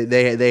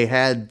 they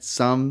had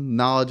some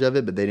knowledge of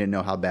it, but they didn't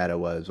know how bad it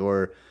was,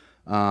 or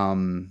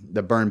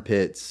the burn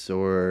pits,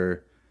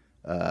 or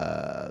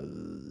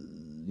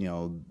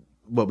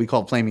what we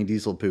call flaming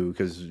diesel poo,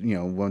 because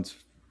once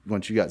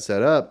you got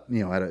set up,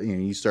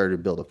 you started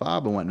to build a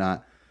fob and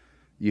whatnot,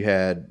 you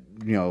had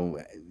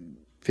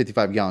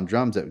 55-gallon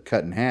drums that would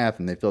cut in half,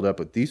 and they filled up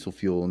with diesel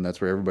fuel, and that's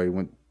where everybody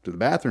went to the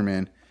bathroom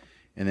in.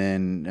 And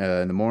then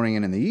in the morning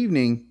and in the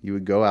evening, you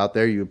would go out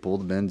there, you would pull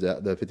the bins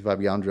out, the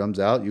 55-gallon drums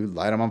out, you would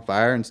light them on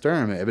fire and stir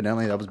them.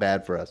 Evidently, that was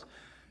bad for us.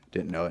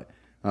 Didn't know it.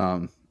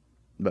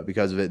 But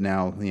because of it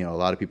now, a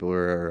lot of people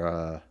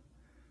are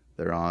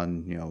they're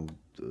on,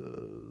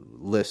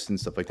 lists and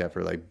stuff like that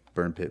for like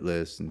burn pit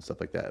lists and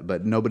stuff like that.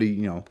 But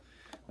nobody,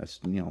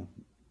 that's,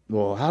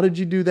 well, how did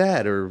you do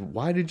that? Or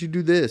why did you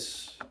do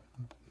this?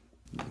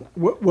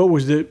 What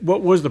was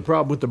the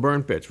problem with the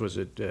burn pits? Was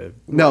it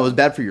no? It was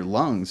bad for your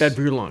lungs. Bad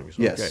for your lungs.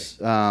 Okay. Yes,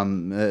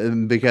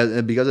 because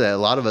of that, a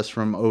lot of us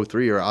from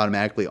 03 are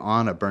automatically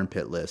on a burn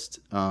pit list.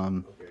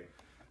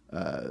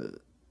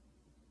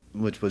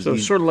 Which was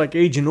sort of like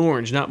Agent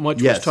Orange. Not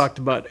much was talked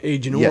about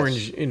Agent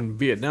Orange in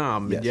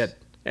Vietnam, and yet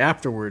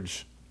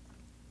afterwards,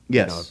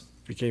 it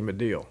became a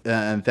deal.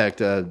 In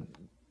fact, I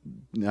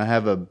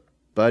have a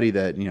buddy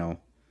that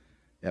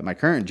at my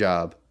current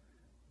job,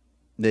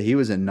 that he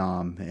was in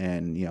Nam,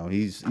 and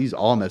he's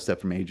all messed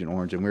up from Agent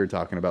Orange, and we were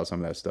talking about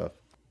some of that stuff.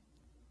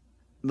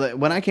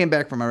 When I came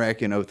back from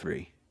Iraq in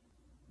 03,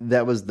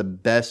 that was the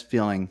best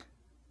feeling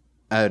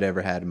I had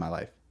ever had in my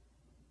life.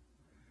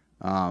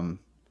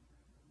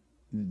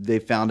 They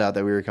found out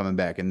that we were coming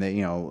back, and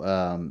they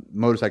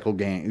motorcycle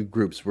gang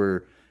groups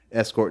were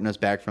escorting us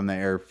back from the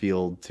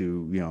airfield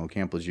to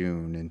Camp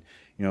Lejeune, and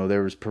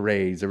there was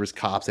parades, there was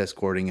cops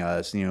escorting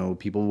us,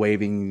 people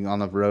waving on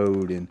the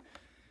road, and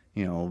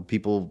you know,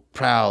 people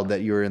proud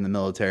that you were in the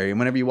military. And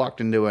whenever you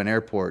walked into an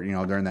airport, you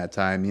know, during that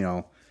time, you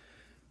know,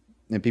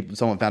 and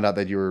someone found out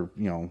that you were,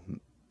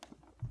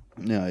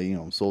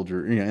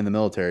 soldier, you know, in the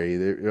military,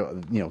 you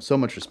know, so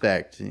much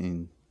respect,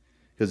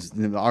 because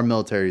our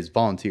military is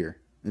volunteer.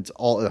 It's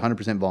all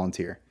 100%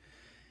 volunteer.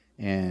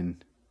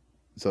 And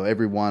so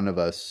every one of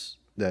us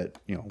that,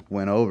 you know,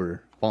 went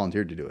over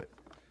volunteered to do it.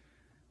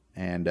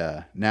 And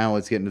now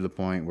it's getting to the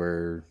point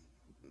where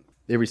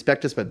they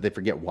respect us, but they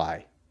forget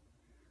why.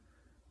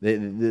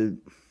 It's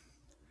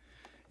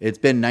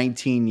been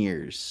 19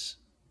 years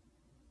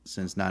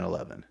since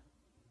 9/11.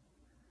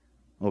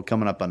 Well,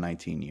 coming up on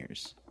 19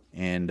 years.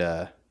 And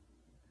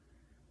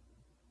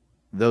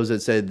those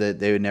that said that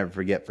they would never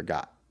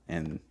forgot.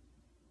 And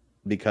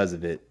because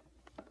of it,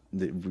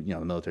 the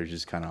military's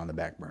just kind of on the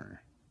back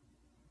burner.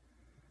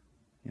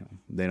 You know,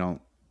 they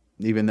don't,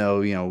 even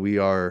though, you know, we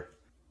are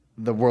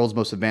the world's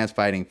most advanced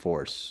fighting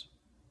force,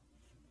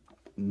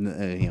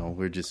 you know,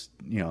 we're just,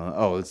 you know,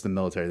 oh, it's the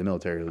military, you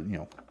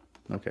know,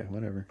 okay,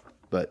 whatever.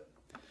 But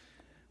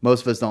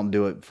most of us don't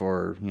do it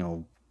for, you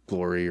know,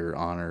 glory or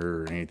honor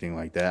or anything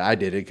like that. I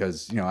did it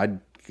because, you know,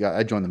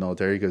 I joined the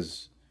military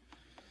because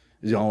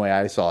it's the only way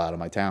I saw out of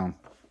my town.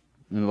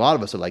 And a lot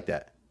of us are like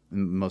that.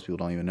 And most people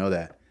don't even know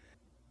that.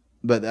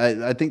 But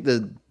I think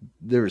the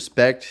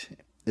respect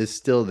is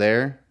still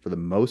there for the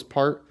most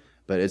part,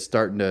 but it's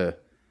starting to,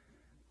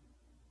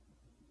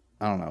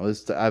 I don't know.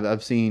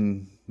 I've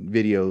seen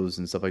videos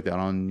and stuff like that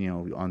on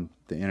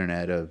the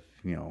internet of,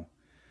 you know,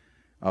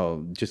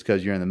 oh, just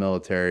because you're in the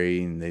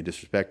military and they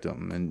disrespect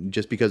them, and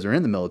just because they're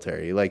in the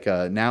military, like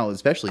now,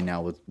 especially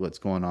now with what's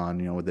going on,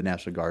 you know, with the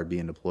National Guard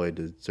being deployed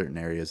to certain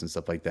areas and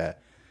stuff like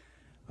that,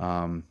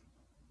 and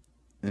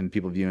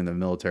people viewing the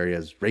military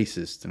as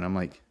racist, and I'm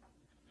like,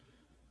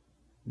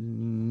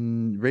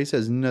 race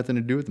has nothing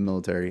to do with the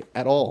military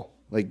at all.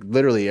 Like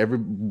literally,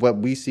 what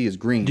we see is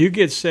green. Do you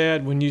get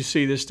sad when you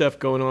see this stuff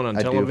going on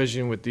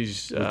television with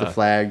these with the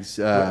flags,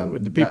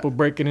 with the people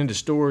breaking into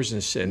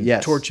stores and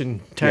yes.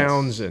 torching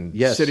towns and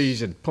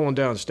cities and pulling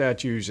down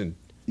statues and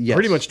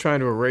pretty much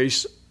trying to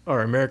erase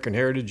our American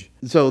heritage?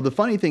 So the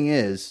funny thing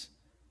is,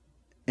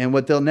 and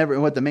what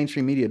the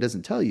mainstream media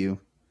doesn't tell you,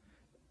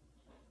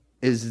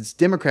 is it's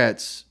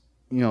Democrats,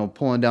 you know,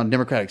 pulling down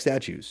Democratic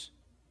statues,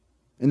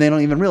 and they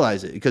don't even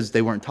realize it because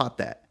they weren't taught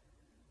that.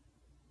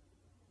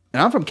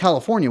 And I'm from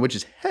California, which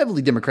is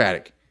heavily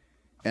Democratic,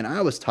 and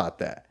I was taught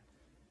that.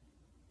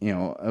 You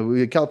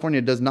know,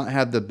 California does not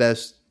have the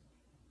best,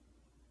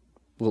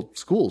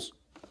 schools.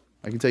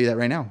 I can tell you that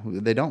right now.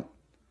 They don't.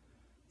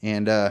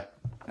 And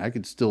I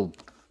could still,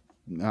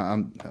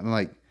 I'm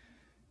like,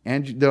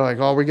 Andrew. They're like,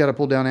 oh, we got to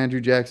pull down Andrew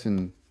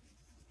Jackson.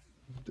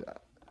 You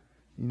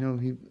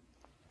know,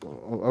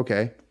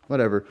 okay,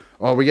 whatever.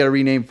 Oh, we got to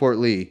rename Fort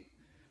Lee.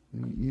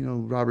 You know,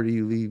 Robert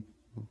E. Lee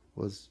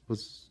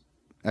was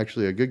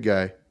actually a good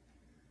guy.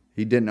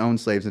 He didn't own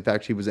slaves. In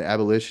fact, he was an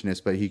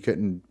abolitionist, but he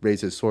couldn't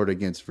raise his sword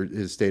against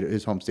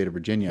his home state of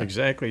Virginia.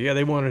 Exactly. Yeah,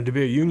 they wanted to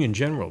be a Union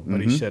general,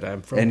 but he said,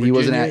 "I'm from and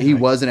Virginia." He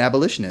was an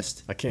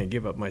abolitionist. I can't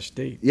give up my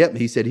state. Yep,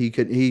 he said he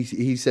could.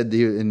 He said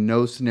in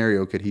no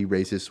scenario could he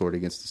raise his sword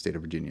against the state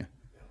of Virginia,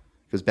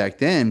 because back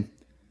then,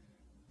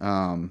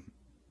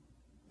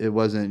 it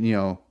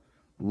wasn't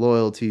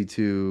loyalty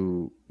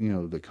to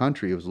the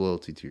country. It was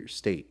loyalty to your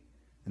state,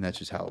 and that's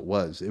just how it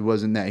was. It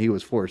wasn't that he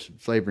was for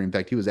slavery. In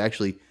fact, he was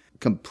actually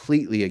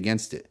completely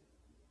against it.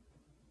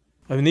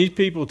 I mean, these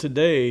people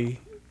today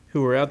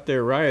who are out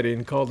there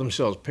rioting call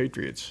themselves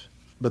patriots.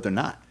 But they're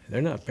not.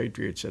 They're not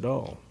patriots at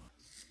all.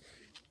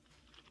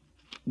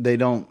 They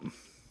don't.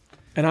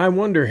 And I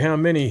wonder how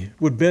many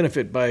would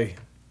benefit by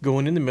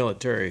going in the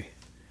military.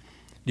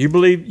 Do you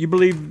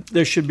believe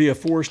there should be a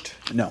forced?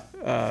 No.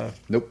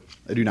 Nope.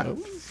 I do not.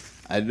 Nope.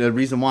 The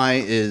reason why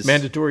is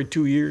mandatory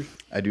 2 years.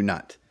 I do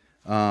not.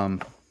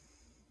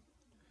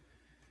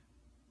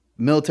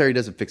 Military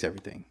doesn't fix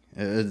everything.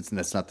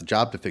 That's not the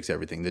job to fix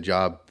everything. The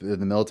job in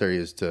the military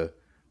is to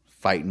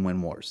fight and win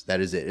wars.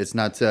 That is it. It's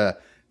not to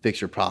fix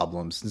your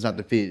problems. It's not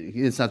to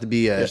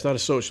be. It's not a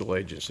social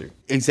agency.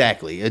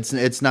 Exactly.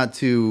 It's not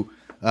to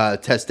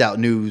test out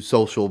new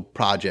social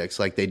projects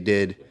like they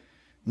did,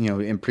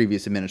 in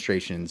previous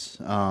administrations.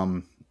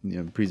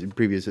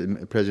 Previous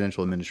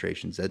presidential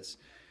administrations.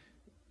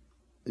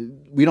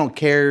 We don't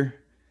care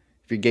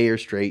if you're gay or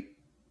straight.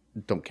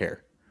 Don't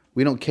care.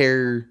 We don't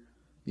care.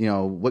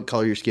 What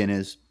color your skin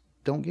is.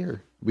 Don't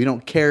care. We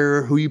don't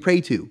care who you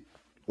pray to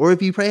or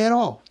if you pray at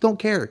all. Don't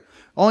care.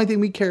 Only thing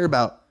we care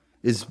about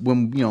is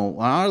when, when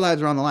our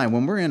lives are on the line,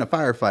 when we're in a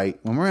firefight,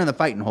 when we're in the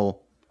fighting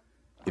hole,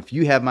 if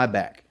you have my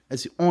back.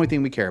 That's the only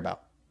thing we care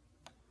about.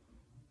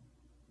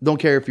 Don't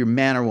care if you're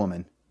man or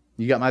woman.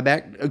 You got my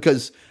back?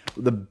 Because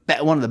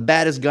one of the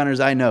baddest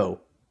gunners I know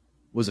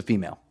was a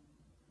female.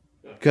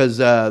 Because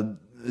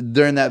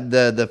during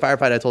the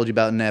firefight I told you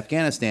about in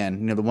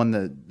Afghanistan, the one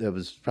that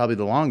was probably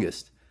the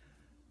longest,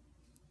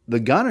 the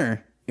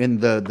gunner in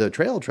the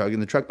trail truck, in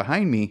the truck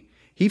behind me,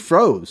 he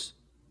froze.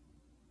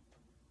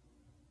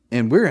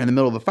 And we're in the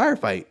middle of a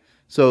firefight.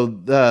 So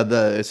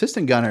the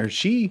assistant gunner,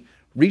 she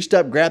reached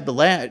up, grabbed the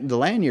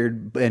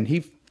lanyard, and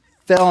he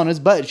fell on his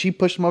butt. She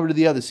pushed him over to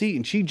the other seat,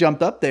 and she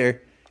jumped up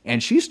there,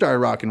 and she started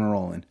rocking and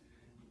rolling.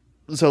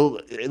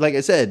 So, like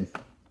I said,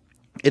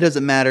 it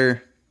doesn't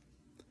matter.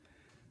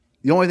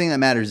 The only thing that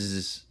matters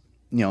is,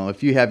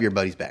 if you have your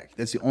buddy's back.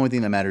 That's the only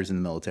thing that matters in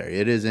the military.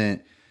 It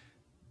isn't,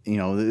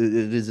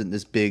 it isn't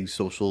this big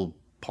social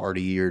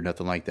party or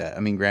nothing like that.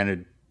 I mean,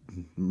 granted,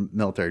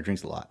 military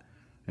drinks a lot,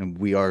 and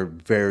we are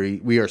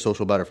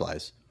social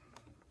butterflies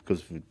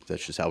because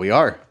that's just how we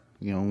are.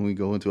 When we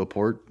go into a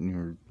port,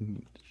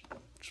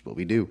 just what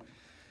we do.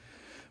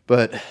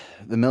 But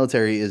the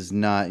military is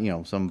not,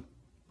 some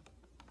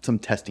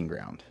testing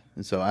ground.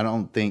 And so I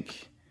don't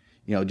think,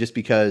 just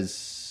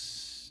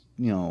because,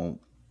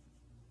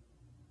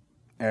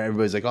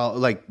 everybody's like, oh,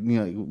 like,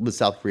 what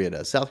South Korea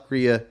does. South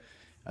Korea,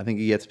 I think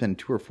you have to spend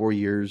 2 or 4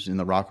 years in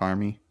the ROK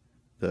Army.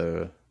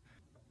 And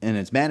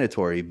it's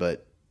mandatory,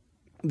 but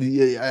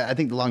I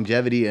think the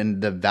longevity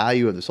and the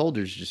value of the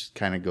soldiers just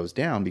kind of goes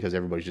down because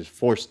everybody's just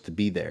forced to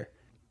be there.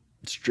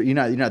 You're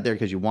not there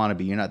because you want to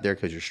be. You're not there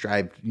because you're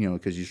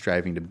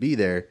striving to be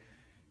there.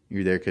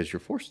 You're there because you're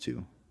forced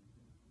to.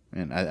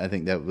 And I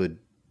think that would,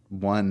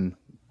 one,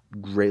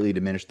 greatly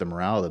diminish the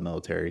morale of the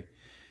military,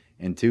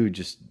 and two,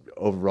 just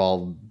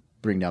overall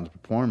bring down the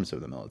performance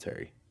of the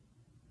military.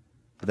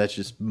 But that's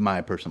just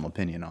my personal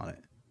opinion on it.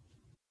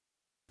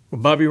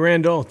 Well, Bobby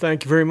Randall,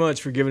 thank you very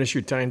much for giving us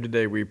your time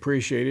today. We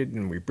appreciate it,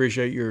 and we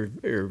appreciate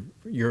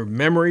your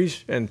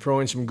memories and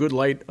throwing some good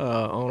light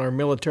on our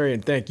military,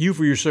 and thank you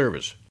for your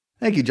service.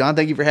 Thank you, John.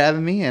 Thank you for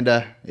having me, and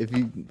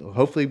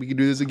hopefully we can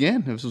do this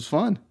again. This was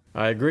fun.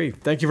 I agree.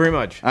 Thank you very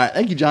much. All right.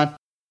 Thank you, John.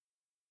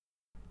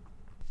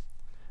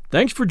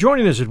 Thanks for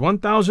joining us at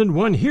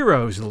 1001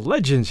 Heroes,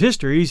 Legends,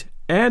 Histories,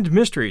 and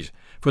Mysteries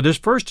for this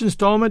first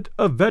installment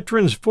of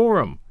Veterans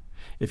Forum.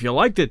 If you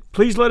liked it,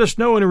 please let us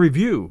know in a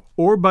review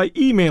or by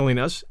emailing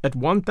us at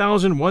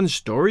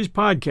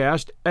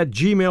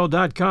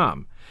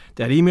 1001storiespodcast@gmail.com.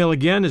 That email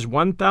again is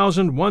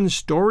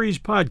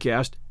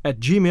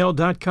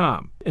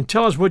 1001storiespodcast@gmail.com. And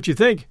tell us what you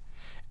think,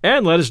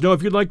 and let us know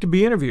if you'd like to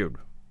be interviewed.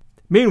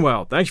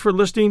 Meanwhile, thanks for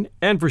listening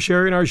and for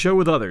sharing our show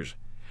with others.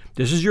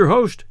 This is your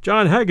host,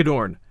 John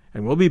Hagedorn,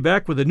 and we'll be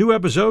back with a new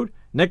episode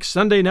next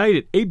Sunday night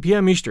at 8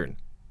 p.m. Eastern.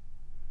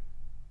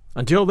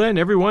 Until then,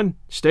 everyone,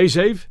 stay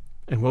safe,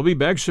 and we'll be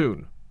back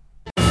soon.